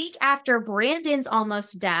a week after Brandon's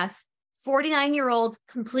almost death, 49-year-old,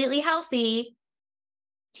 completely healthy,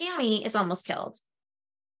 Tammy is almost killed.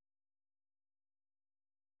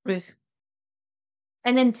 With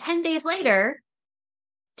And then 10 days later,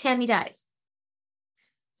 Tammy dies.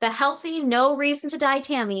 The healthy, no reason to die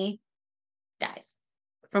Tammy dies.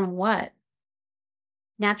 from what?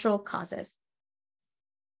 Natural causes.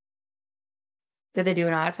 Did they do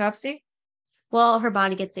an autopsy? Well, her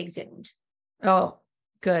body gets exhumed. Oh,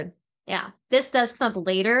 good. Yeah. This does come up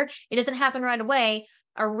later. It doesn't happen right away.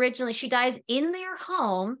 Originally, she dies in their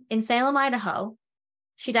home in Salem, Idaho.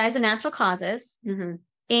 She dies of natural causes. Mm-hmm.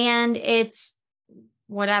 And it's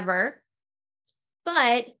whatever.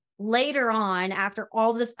 But later on, after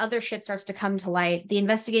all this other shit starts to come to light, the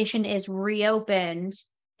investigation is reopened,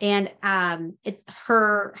 and it's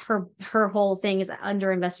her whole thing is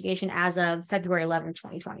under investigation as of February 11th,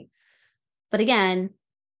 2020. But again,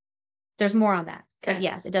 there's more on that. Okay. But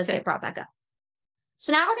yes, it does get brought back up.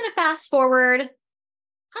 So now we're going to fast forward a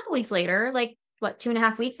couple weeks later, like what,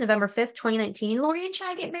 2.5 weeks, November 5th, 2019, Lori and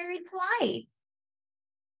Chad get married in Hawaii.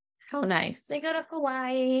 How nice. They go to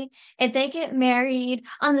Hawaii and they get married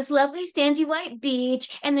on this lovely sandy white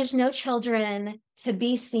beach, and there's no children to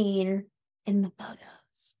be seen in the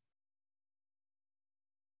photos.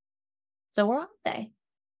 So where are they?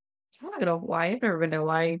 I want to go to Hawaii. I've never been to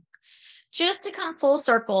Hawaii. Just to come full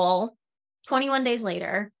circle, 21 days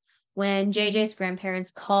later, when JJ's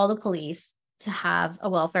grandparents call the police to have a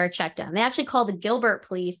welfare check done. They actually called the Gilbert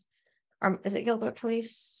police. Or is it Gilbert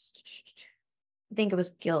police? I think it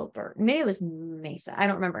was Gilbert. Maybe it was Mesa. I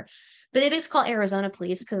don't remember. But they just called Arizona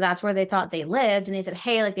police because that's where they thought they lived. And they said,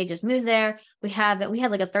 hey, like they just moved there. We had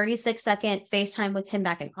like a 36-second FaceTime with him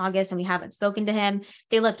back in August, and we haven't spoken to him.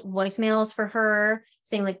 They left voicemails for her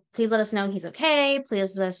saying, like, please let us know he's okay.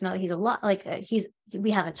 Please let us know he's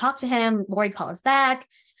we haven't talked to him. Lori, call us back.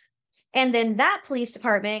 And then that police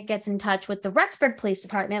department gets in touch with the Rexburg Police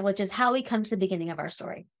Department, which is how we come to the beginning of our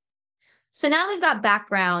story. So now we've got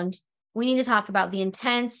background. We need to talk about the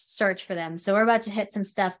intense search for them. So we're about to hit some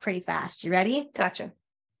stuff pretty fast. You ready? Gotcha.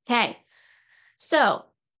 Okay. So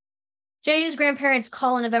JJ's grandparents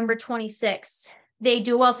call on November 26th. They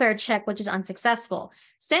do a welfare check, which is unsuccessful.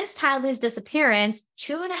 Since Tylee's disappearance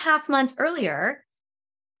 2.5 months earlier,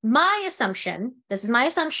 my assumption, this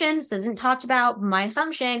isn't talked about, my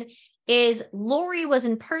assumption is Lori was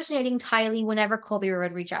impersonating Tylee whenever Colby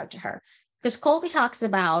would reach out to her. Because Colby talks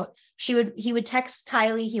about he would text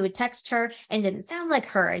Tylee, he would text her, and it didn't sound like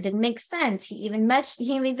her. It didn't make sense. He even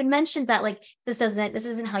mentioned that, like, this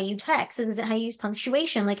isn't how you text. This isn't how you use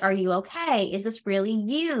punctuation. Like, are you okay? Is this really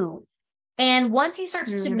you? And once he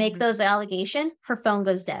starts to make those allegations, her phone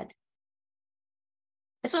goes dead.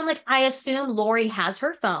 So I'm like, I assume Lori has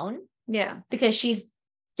her phone. Yeah. Because she's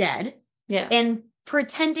dead. Yeah. And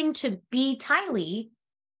pretending to be Tylee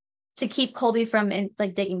to keep Colby from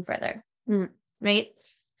digging further. Right?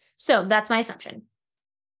 So that's my assumption.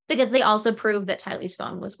 Because they also proved that Tylee's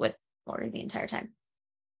phone was with Lori the entire time.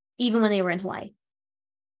 Even when they were in Hawaii.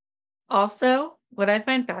 Also, what I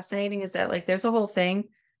find fascinating is that, like, there's a whole thing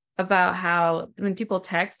about how when people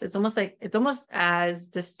text, it's almost as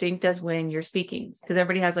distinct as when you're speaking, because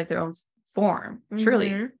everybody has like their own form.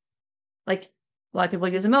 Truly, like a lot of people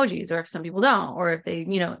use emojis, or if some people don't, or if they,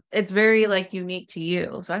 it's very like unique to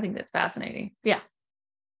you. So I think that's fascinating. Yeah.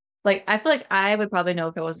 Like, I feel like I would probably know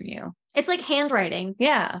if it wasn't you. It's like handwriting.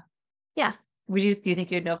 Yeah. Yeah. Do you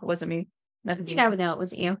think you'd know if it wasn't me? I think I would know it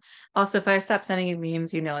wasn't you. Also, if I stop sending you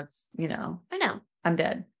memes, it's, I know. I'm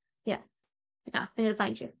dead. Yeah. I need to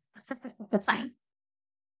find you. That's fine.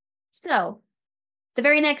 So, the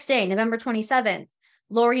very next day, November 27th,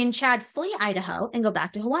 Lori and Chad flee Idaho and go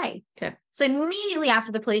back to Hawaii. Okay. So immediately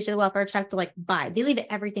after the police do the welfare check, they're like, bye. They leave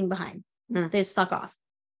everything behind. They just fuck off.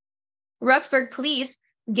 Rexburg police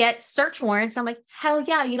get search warrants. I'm like, hell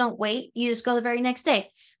yeah, you don't wait. You just go the very next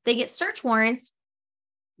day. They get search warrants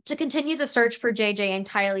to continue the search for JJ and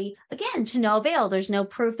Tylee, again, to no avail. There's no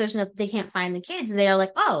proof. They can't find the kids. They are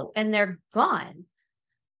like, oh, and they're gone.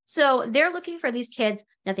 So they're looking for these kids.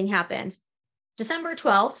 Nothing happens. December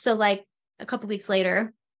 12th, so like a couple weeks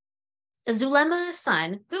later, Zulema's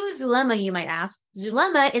son. Who is Zulema, you might ask?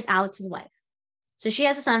 Zulema is Alex's wife. So she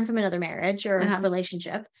has a son from another marriage or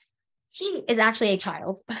relationship. He is actually a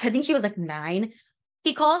child. I think he was like 9.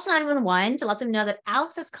 He calls 911 to let them know that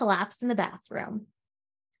Alex has collapsed in the bathroom.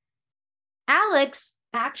 Alex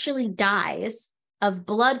actually dies of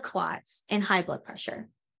blood clots and high blood pressure.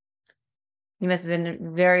 He must have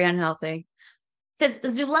been very unhealthy. Because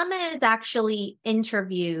Zulema is actually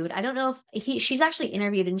interviewed. I don't know if she's actually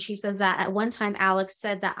interviewed, and she says that at one time Alex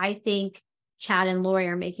said that I think Chad and Lori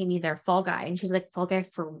are making me their fall guy. And she's like, fall guy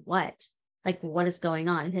for what? Like, what is going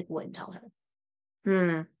on? And he wouldn't tell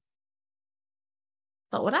her.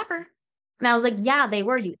 But whatever. And I was like, yeah, they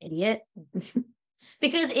were, you idiot.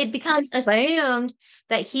 Because it becomes assumed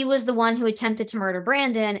that he was the one who attempted to murder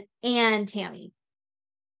Brandon and Tammy.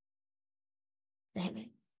 The hitman.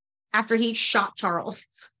 After he shot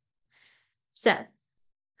Charles. So,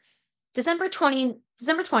 December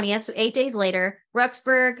 20th, so 8 days later,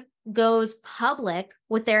 Rexburg goes public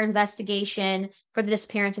with their investigation for the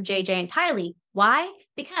disappearance of JJ and Tylee. Why?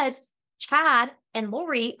 Because Chad and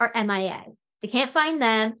Lori are MIA. They can't find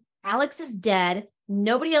them. Alex is dead.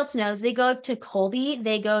 Nobody else knows. They go to Colby.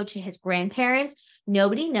 They go to his grandparents.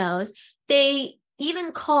 Nobody knows. They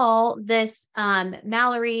even call this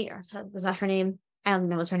Mallory, or was that her name? I don't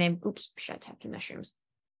know what's her name. Oops, shit, taking mushrooms.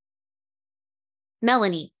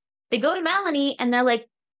 Melanie. They go to Melanie and they're like,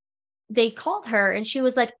 they called her and she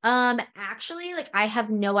was like, actually, like, I have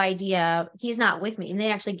no idea. He's not with me. And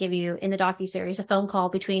they actually give you in the docuseries a phone call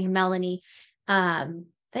between Melanie. Did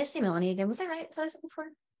I say Melanie again? Was I right? Was I saying before?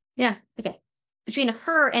 Yeah. Okay. Between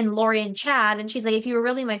her and Lori and Chad. And she's like, if you were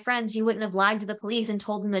really my friends, you wouldn't have lied to the police and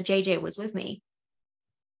told them that JJ was with me.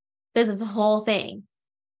 There's the whole thing.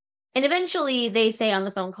 And eventually they say on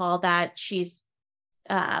the phone call that she's,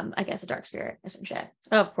 I guess, a dark spirit or some shit.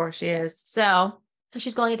 Oh, of course she is. So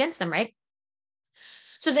she's going against them, right?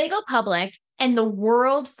 So they go public and the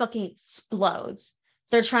world fucking explodes.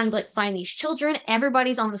 They're trying to like find these children.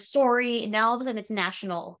 Everybody's on the story. And now all of a sudden it's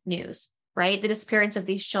national news, right? The disappearance of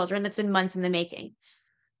these children that's been months in the making.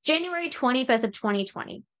 January 25th of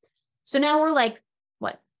 2020. So now we're like,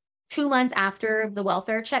 what, 2 months after the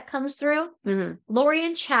welfare check comes through? Lori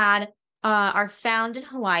and Chad are found in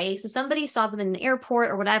Hawaii. So somebody saw them in the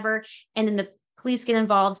airport or whatever. And then the police get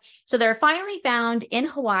involved. So they're finally found in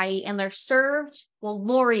Hawaii and they're served. Well,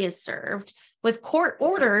 Lori is served with court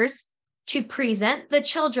orders to present the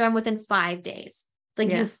children within 5 days. Like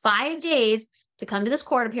you have 5 days to come to this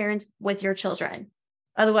court appearance with your children.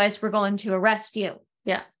 Otherwise, we're going to arrest you.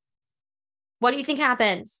 Yeah. What do you think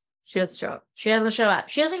happens? She doesn't show up. She doesn't show up.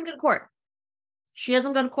 She doesn't even go to court. She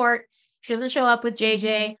doesn't go to court. She doesn't show up with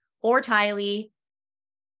JJ or Tylee.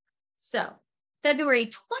 So February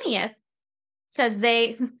 20th, because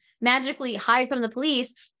they magically hide from the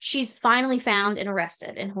police, she's finally found and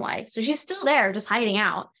arrested in Hawaii. So she's still there, just hiding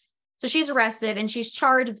out. So she's arrested and she's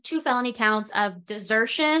charged with 2 felony counts of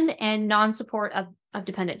desertion and non-support of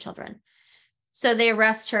dependent children. So they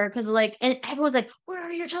arrest her because like, and everyone's like, where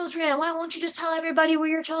are your children? Why won't you just tell everybody where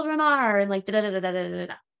your children are? And like,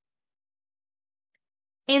 da-da-da-da-da-da-da.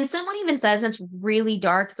 And someone even says, and it's really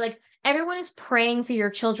dark, it's like, everyone is praying for your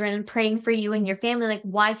children and praying for you and your family. Like,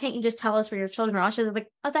 why can't you just tell us where your children are? She's like,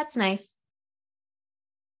 oh, that's nice.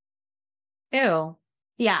 Ew.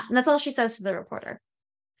 Yeah. And that's all she says to the reporter.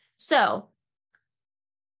 So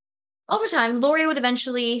over time, Lori would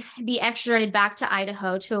eventually be extradited back to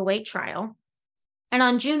Idaho to await trial. And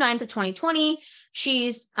on June 9th of 2020,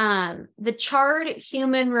 she's the charred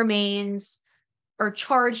human remains are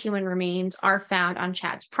found on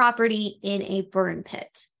Chad's property in a burn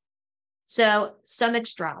pit. So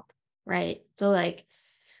stomachs drop, right? So like,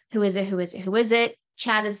 who is it? Who is it? Who is it?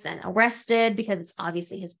 Chad is then arrested because it's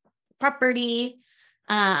obviously his property.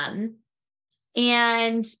 And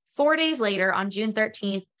 4 days later, on June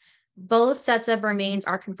 13th, both sets of remains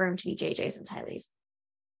are confirmed to be JJ's and Tylee's.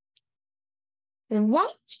 And why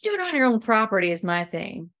don't you do it on your own property is my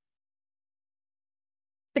thing.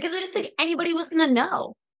 Because I didn't think anybody was going to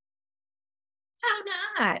know. How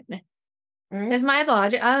not? Is my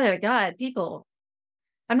logic. Oh, God, people.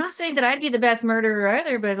 I'm not saying that I'd be the best murderer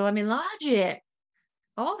either, but I mean, logic.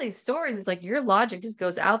 All these stories, it's like your logic just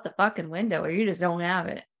goes out the fucking window or you just don't have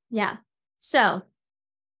it. Yeah. So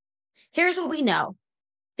here's what we know.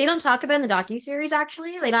 They don't talk about in the docuseries,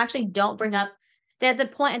 actually. They actually don't bring up that the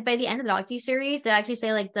point by the end of the docuseries, they actually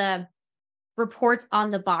say like the reports on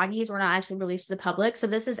the bodies were not actually released to the public. So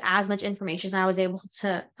this is as much information as I was able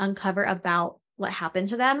to uncover about what happened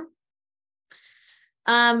to them.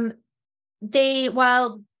 While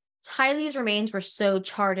Tylee's remains were so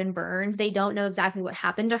charred and burned, they don't know exactly what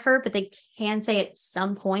happened to her, but they can say at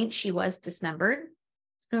some point she was dismembered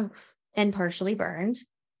and partially burned.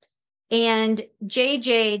 And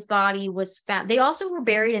JJ's body was found. They also were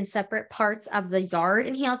buried in separate parts of the yard,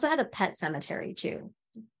 and he also had a pet cemetery too.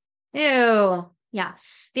 Ew. Yeah.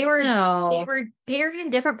 They were buried in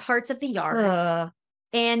different parts of the yard.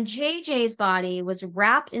 And JJ's body was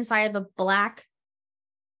wrapped inside of a black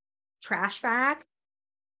trash bag.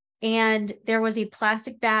 And there was a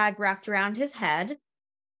plastic bag wrapped around his head.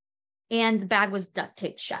 And the bag was duct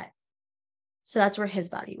taped shut. So that's where his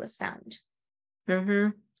body was found.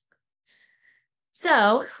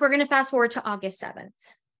 So we're going to fast forward to August 7th.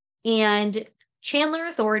 And Chandler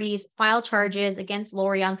authorities file charges against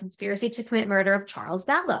Lori on conspiracy to commit murder of Charles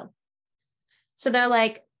Vallow. So they're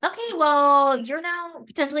like, okay, well, you're now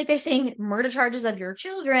potentially facing murder charges of your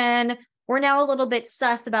children. We're now a little bit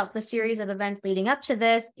sus about the series of events leading up to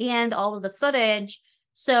this and all of the footage.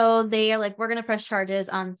 So they are like, we're going to press charges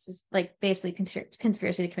on like basically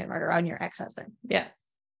conspiracy to commit murder on your ex-husband. Yeah.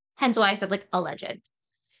 Hence why I said like alleged.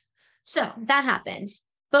 So that happens.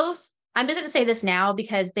 Both, I'm just going to say this now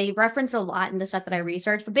because they reference a lot in the stuff that I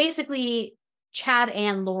researched, but basically Chad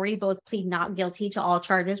and Lori both plead not guilty to all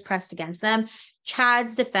charges pressed against them.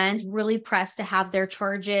 Chad's defense really pressed to have their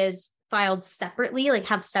charges filed separately, like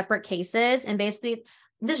have separate cases. And basically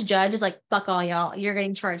this judge is like, fuck all y'all, you're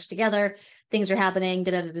getting charged together. Things are happening.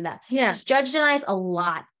 Yeah. This judge denies a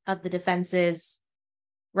lot of the defense's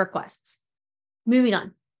requests. Moving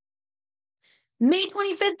on. May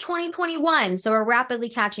 25th, 2021. So we're rapidly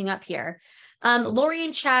catching up here. Lori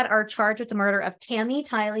and Chad are charged with the murder of Tammy,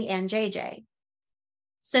 Tylee, and JJ.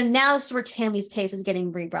 So now this is where Tammy's case is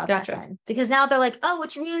getting rebrought back in. Because now they're like, oh,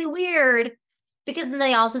 it's really weird. Because then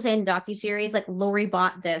they also say in the docuseries, like Lori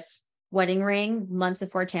bought this wedding ring months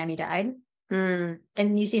before Tammy died. And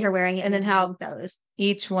you see her wearing it. And then how those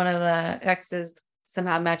each one of the exes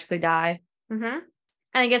somehow magically die. And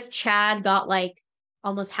I guess Chad got like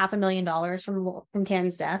almost $500,000 from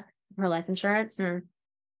Tammy's death, her life insurance. So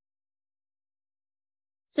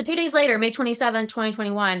 2 days later, May 27,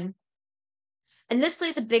 2021, and this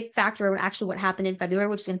plays a big factor in actually what happened in February,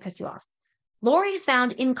 which is going to piss you off. Lori is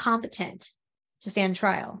found incompetent to stand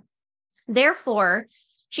trial. Therefore,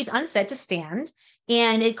 she's unfit to stand,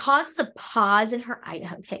 and it causes a pause in her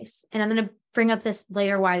Idaho case. And I'm going to bring up this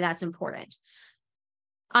later why that's important.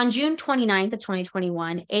 On June 29th of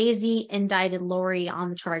 2021, AZ indicted Lori on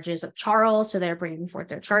the charges of Charles, so they're bringing forth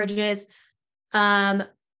their charges.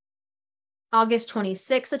 August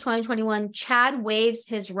 26th of 2021, Chad waives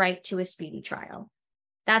his right to a speedy trial.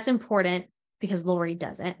 That's important because Lori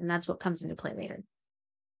doesn't, and that's what comes into play later.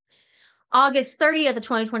 August 30th of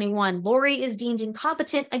 2021, Lori is deemed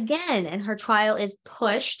incompetent again, and her trial is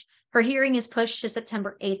pushed. Her hearing is pushed to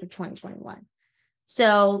September 8th of 2021.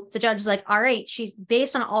 So the judge is like, all right, she's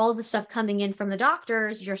based on all of the stuff coming in from the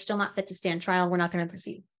doctors, you're still not fit to stand trial. We're not going to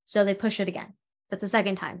proceed. So they push it again. That's the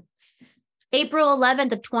second time. April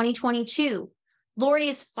 11th of 2022, Lori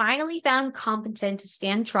is finally found competent to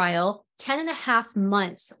stand trial 10.5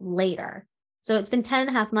 months later. So it's been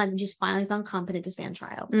 10.5 months and she's finally found competent to stand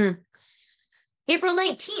trial. April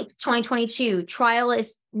 19th, 2022, trial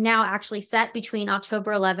is now actually set between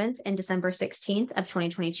October 11th and December 16th of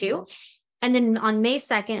 2022. And then on May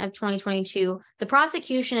 2nd of 2022, the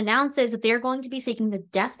prosecution announces that they're going to be seeking the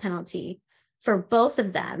death penalty for both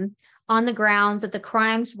of them on the grounds that the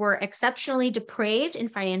crimes were exceptionally depraved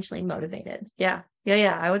and financially motivated. Yeah,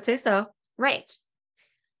 I would say so. Right.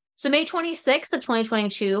 So May 26th of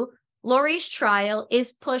 2022, Lori's trial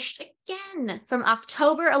is pushed again from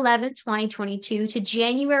October 11th, 2022 to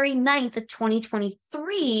January 9th of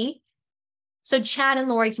 2023. So Chad and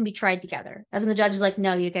Lori can be tried together. That's when the judge is like,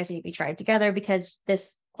 no, you guys need to be tried together because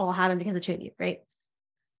this all happened because of the two of you, right?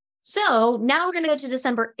 So now we're going to go to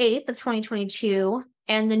December 8th of 2022,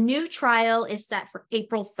 and the new trial is set for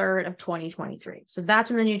April 3rd of 2023. So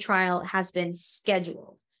that's when the new trial has been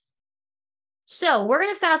scheduled. So we're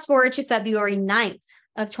going to fast forward to February 9th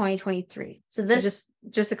of 2023. So this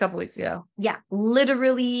just a couple weeks ago. Yeah,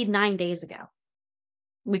 literally 9 days ago.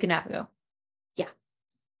 Week and a half ago.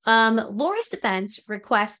 Lori's defense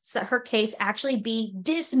requests that her case actually be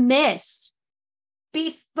dismissed.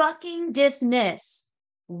 Be fucking dismissed.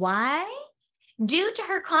 Why? Due to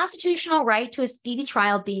her constitutional right to a speedy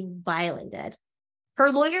trial being violated.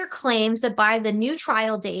 Her lawyer claims that by the new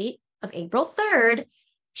trial date of April 3rd,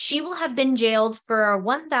 she will have been jailed for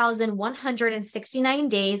 1,169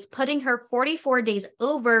 days, putting her 44 days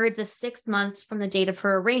over the 6 months from the date of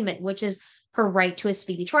her arraignment, which is her right to a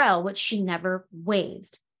speedy trial, which she never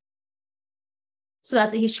waived. So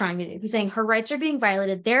that's what he's trying to do. He's saying her rights are being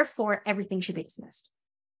violated, therefore everything should be dismissed.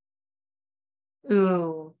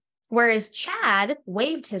 Ooh. Whereas Chad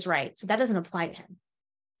waived his right, so that doesn't apply to him.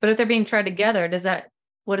 But if they're being tried together,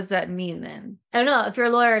 what does that mean then? I don't know. If you're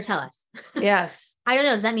a lawyer, tell us. Yes. I don't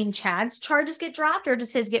know. Does that mean Chad's charges get dropped or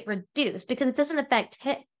does his get reduced? Because it doesn't affect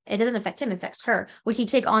him. It doesn't affect him. It affects her. Would he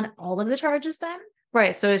take on all of the charges then?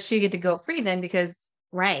 Right. So does she get to go free then because...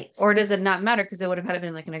 Right. Or does it not matter because it would have had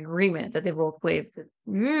been like an agreement that they both waived? I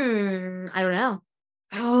don't know.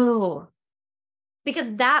 Oh. Because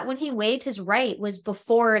when he waived his right was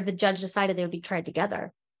before the judge decided they would be tried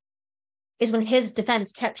together. is when his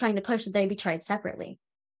defense kept trying to push that they be tried separately.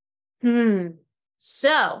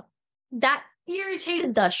 So that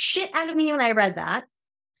irritated the shit out of me when I read that.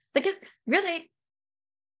 Because really,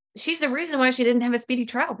 she's the reason why she didn't have a speedy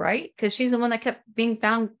trial, right? Because she's the one that kept being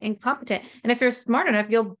found incompetent. And if you're smart enough,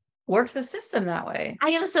 you'll work the system that way. I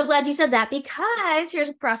am so glad you said that, because here's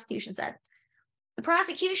what the prosecution said. The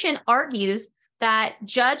prosecution argues that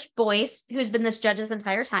Judge Boyce, who's been this judge this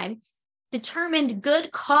entire time, determined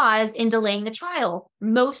good cause in delaying the trial,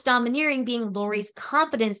 most domineering being Lori's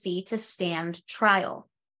competency to stand trial.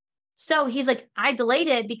 So he's like, I delayed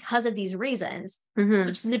it because of these reasons,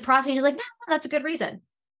 which the prosecutor's like, no, that's a good reason.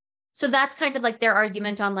 So that's kind of like their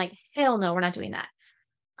argument on like, hell no, we're not doing that.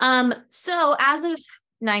 So as of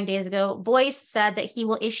 9 days ago, Boyce said that he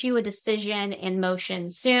will issue a decision in motion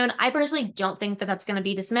soon. I personally don't think that that's going to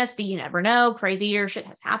be dismissed, but you never know. Crazier shit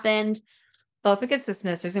has happened. Well, if it gets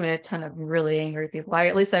dismissed, there's going to be a ton of really angry people. I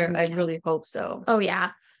really hope so. Oh,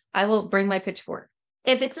 yeah. I will bring my pitchfork.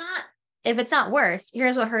 If it's not worse,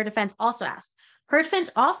 here's what her defense also asked. Her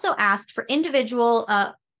defense also asked for individual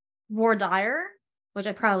voir dire, which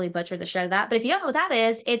I probably butchered the shit out of that. But if you don't know what that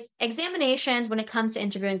is, it's examinations when it comes to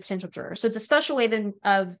interviewing potential jurors. So it's a special way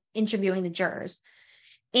of interviewing the jurors.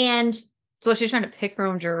 And so she's trying to pick her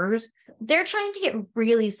own jurors. They're trying to get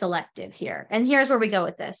really selective here. And here's where we go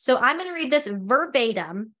with this. So I'm going to read this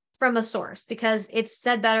verbatim from a source because it's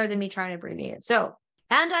said better than me trying to abbreviate it. So,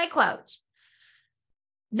 and I quote,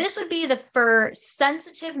 this would be for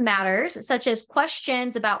sensitive matters such as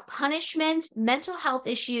questions about punishment, mental health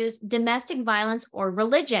issues, domestic violence, or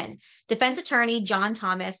religion. Defense attorney John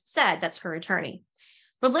Thomas said, that's her attorney.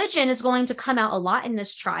 Religion is going to come out a lot in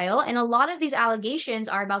this trial, and a lot of these allegations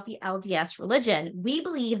are about the LDS religion. We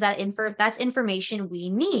believe that that's information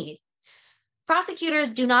we need.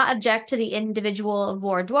 Prosecutors do not object to the individual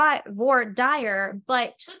voir dire,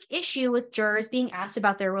 but took issue with jurors being asked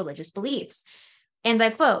about their religious beliefs. And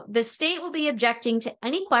I quote, the state will be objecting to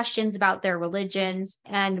any questions about their religions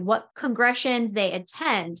and what congregations they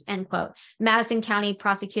attend, end quote. Madison County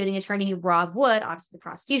prosecuting attorney Rob Wood, Office of the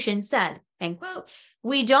Prosecution, said, end quote,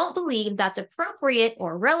 we don't believe that's appropriate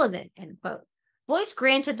or relevant, end quote. Boyce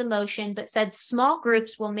granted the motion, but said small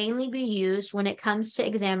groups will mainly be used when it comes to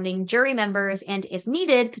examining jury members, and if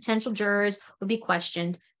needed, potential jurors will be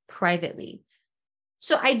questioned privately.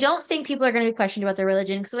 So I don't think people are going to be questioned about their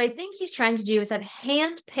religion, because what I think he's trying to do is have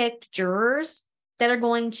hand-picked jurors that are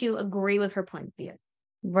going to agree with her point of view.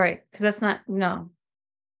 Right. Because that's not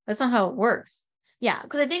how it works. Yeah.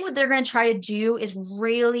 Because I think what they're going to try to do is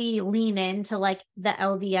really lean into like the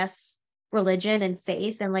LDS religion and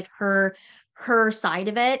faith and like her side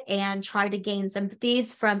of it and try to gain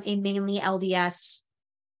sympathies from a mainly LDS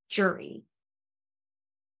jury.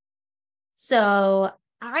 So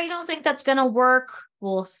I don't think that's going to work.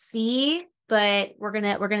 We'll see, but we're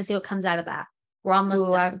gonna see what comes out of that. We're almost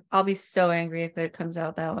done. I'll be so angry if it comes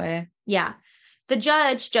out that way. Yeah. The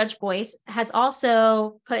Judge Boyce, has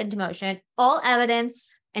also put into motion all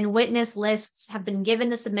evidence and witness lists have been given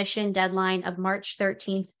the submission deadline of March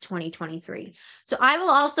 13th, 2023. So I will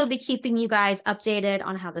also be keeping you guys updated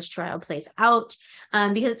on how this trial plays out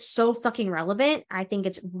because it's so fucking relevant. I think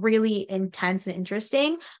it's really intense and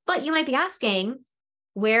interesting, but you might be asking,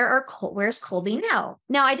 where's Colby now?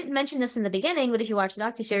 Now, I didn't mention this in the beginning, but if you watch the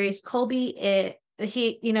docuseries, Colby,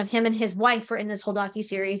 him and his wife were in this whole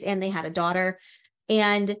docuseries and they had a daughter.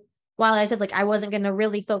 And while I said, like, I wasn't going to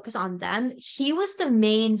really focus on them, he was the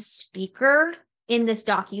main speaker in this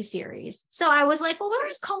docuseries. So I was like, well, where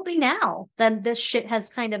is Colby now? Then this shit has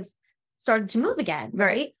kind of started to move again,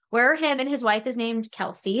 right? Where are him and his wife is named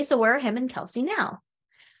Kelsey. So where are him and Kelsey now?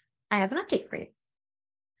 I have an update for you.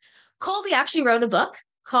 Colby actually wrote a book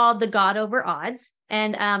called The God Over Odds,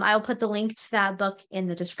 and I'll put the link to that book in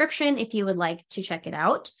the description if you would like to check it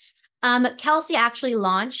out. Kelsey actually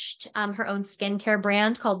launched her own skincare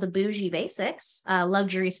brand called The Bougie Basics,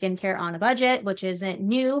 luxury skincare on a budget, which isn't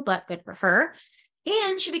new, but good for her.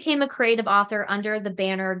 And she became a creative author under the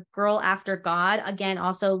banner Girl After God. Again,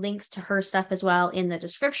 also links to her stuff as well in the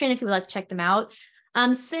description if you would like to check them out.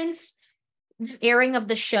 Since the airing of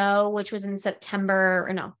the show, which was in September,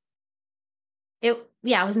 it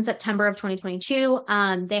was in September of 2022.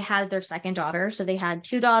 They had their second daughter. So they had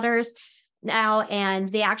two daughters now, and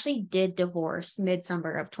they actually did divorce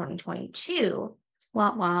midsummer of 2022.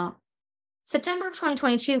 Wow. September of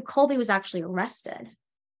 2022, Colby was actually arrested.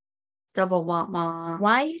 Double wah.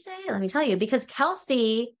 Why you say? Let me tell you, because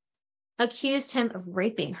Kelsey accused him of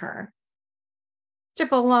raping her.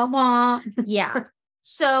 Triple wah. Yeah.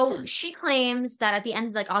 So she claims that at the end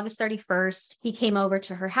of like August 31st, he came over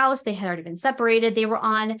to her house. They had already been separated. They were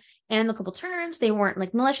on amicable terms. They weren't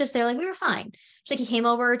like malicious. They were like, we were fine. She's like, he came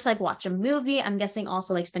over to like watch a movie. I'm guessing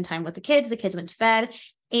also like spend time with the kids. The kids went to bed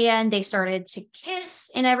and they started to kiss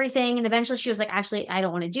and everything. And eventually she was like, actually, I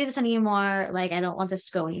don't want to do this anymore. Like, I don't want this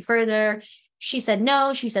to go any further. She said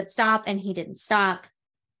no. She said stop. And he didn't stop.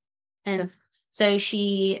 And so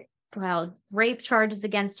she filed rape charges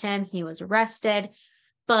against him. He was arrested.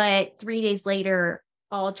 But 3 days later,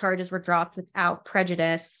 all charges were dropped without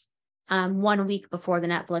prejudice 1 week before the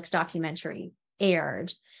Netflix documentary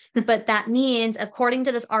aired. But that means, according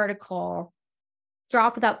to this article,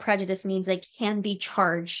 drop without prejudice means they can be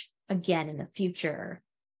charged again in the future.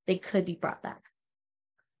 They could be brought back.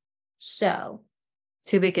 So,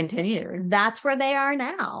 to be continued. That's where they are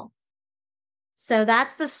now. So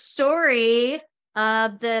that's the story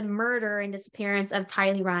of the murder and disappearance of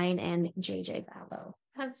Tylee Ryan and JJ Vallow.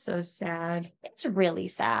 That's so sad. It's really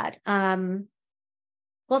sad.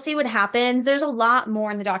 We'll see what happens. There's a lot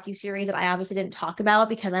more in the docuseries that I obviously didn't talk about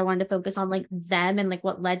because I wanted to focus on like them and like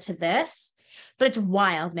what led to this. But it's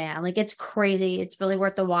wild, man. Like it's crazy. It's really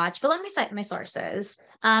worth the watch. But let me cite my sources.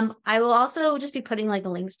 I will also just be putting like the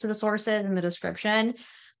links to the sources in the description.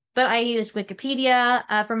 But I use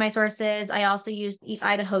Wikipedia for my sources. I also used East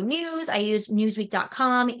Idaho News. I used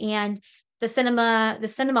Newsweek.com and the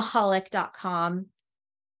cinemaholic.com.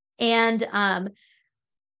 And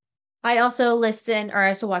I also watched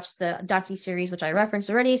the docuseries, which I referenced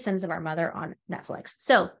already, Sins of Our Mother on Netflix.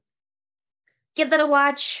 So give that a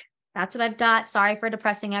watch. That's what I've got. Sorry for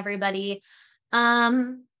depressing everybody. I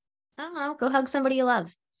don't know. Go hug somebody you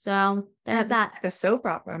love. So there's that. A soap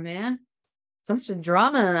opera, man. So much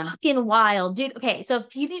drama. Fucking wild, dude. Okay, so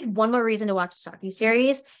if you need one more reason to watch the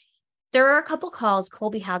docuseries, there are a couple calls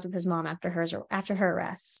Colby had with his mom after her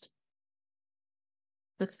arrest.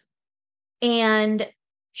 And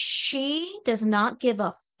she does not give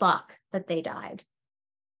a fuck that they died.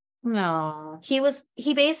 No. He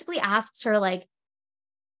basically asks her, like,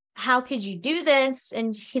 how could you do this?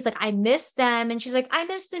 And he's like, I miss them. And she's like, I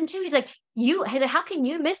miss them too. He's like, how can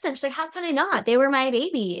you miss them? She's like, how can I not? They were my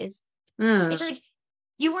babies. And she's like,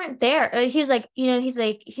 you weren't there. He was like, he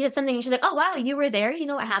said something. And she's like, oh, wow, you were there. You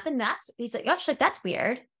know what happened? He's like, oh, she's like, that's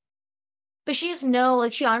weird. But she has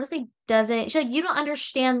she honestly doesn't. She's like, you don't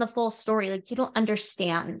understand the full story. Like, you don't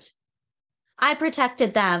understand. I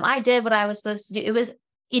protected them. I did what I was supposed to do. It was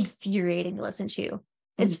infuriating to listen to.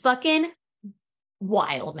 It's fucking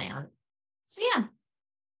wild, man. So yeah.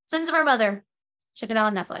 Sins of Our Mother. Check it out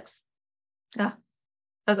on Netflix. Yeah.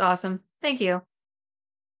 That was awesome. Thank you.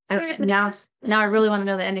 Now I really want to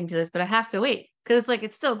know the ending to this, but I have to wait because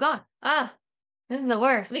it's still gone. This is the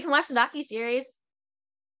worst. We can watch the docuseries.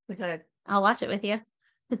 We could. I'll watch it with you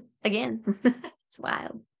again. It's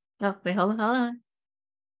wild. Oh, wait, hold on.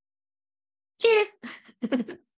 Cheers.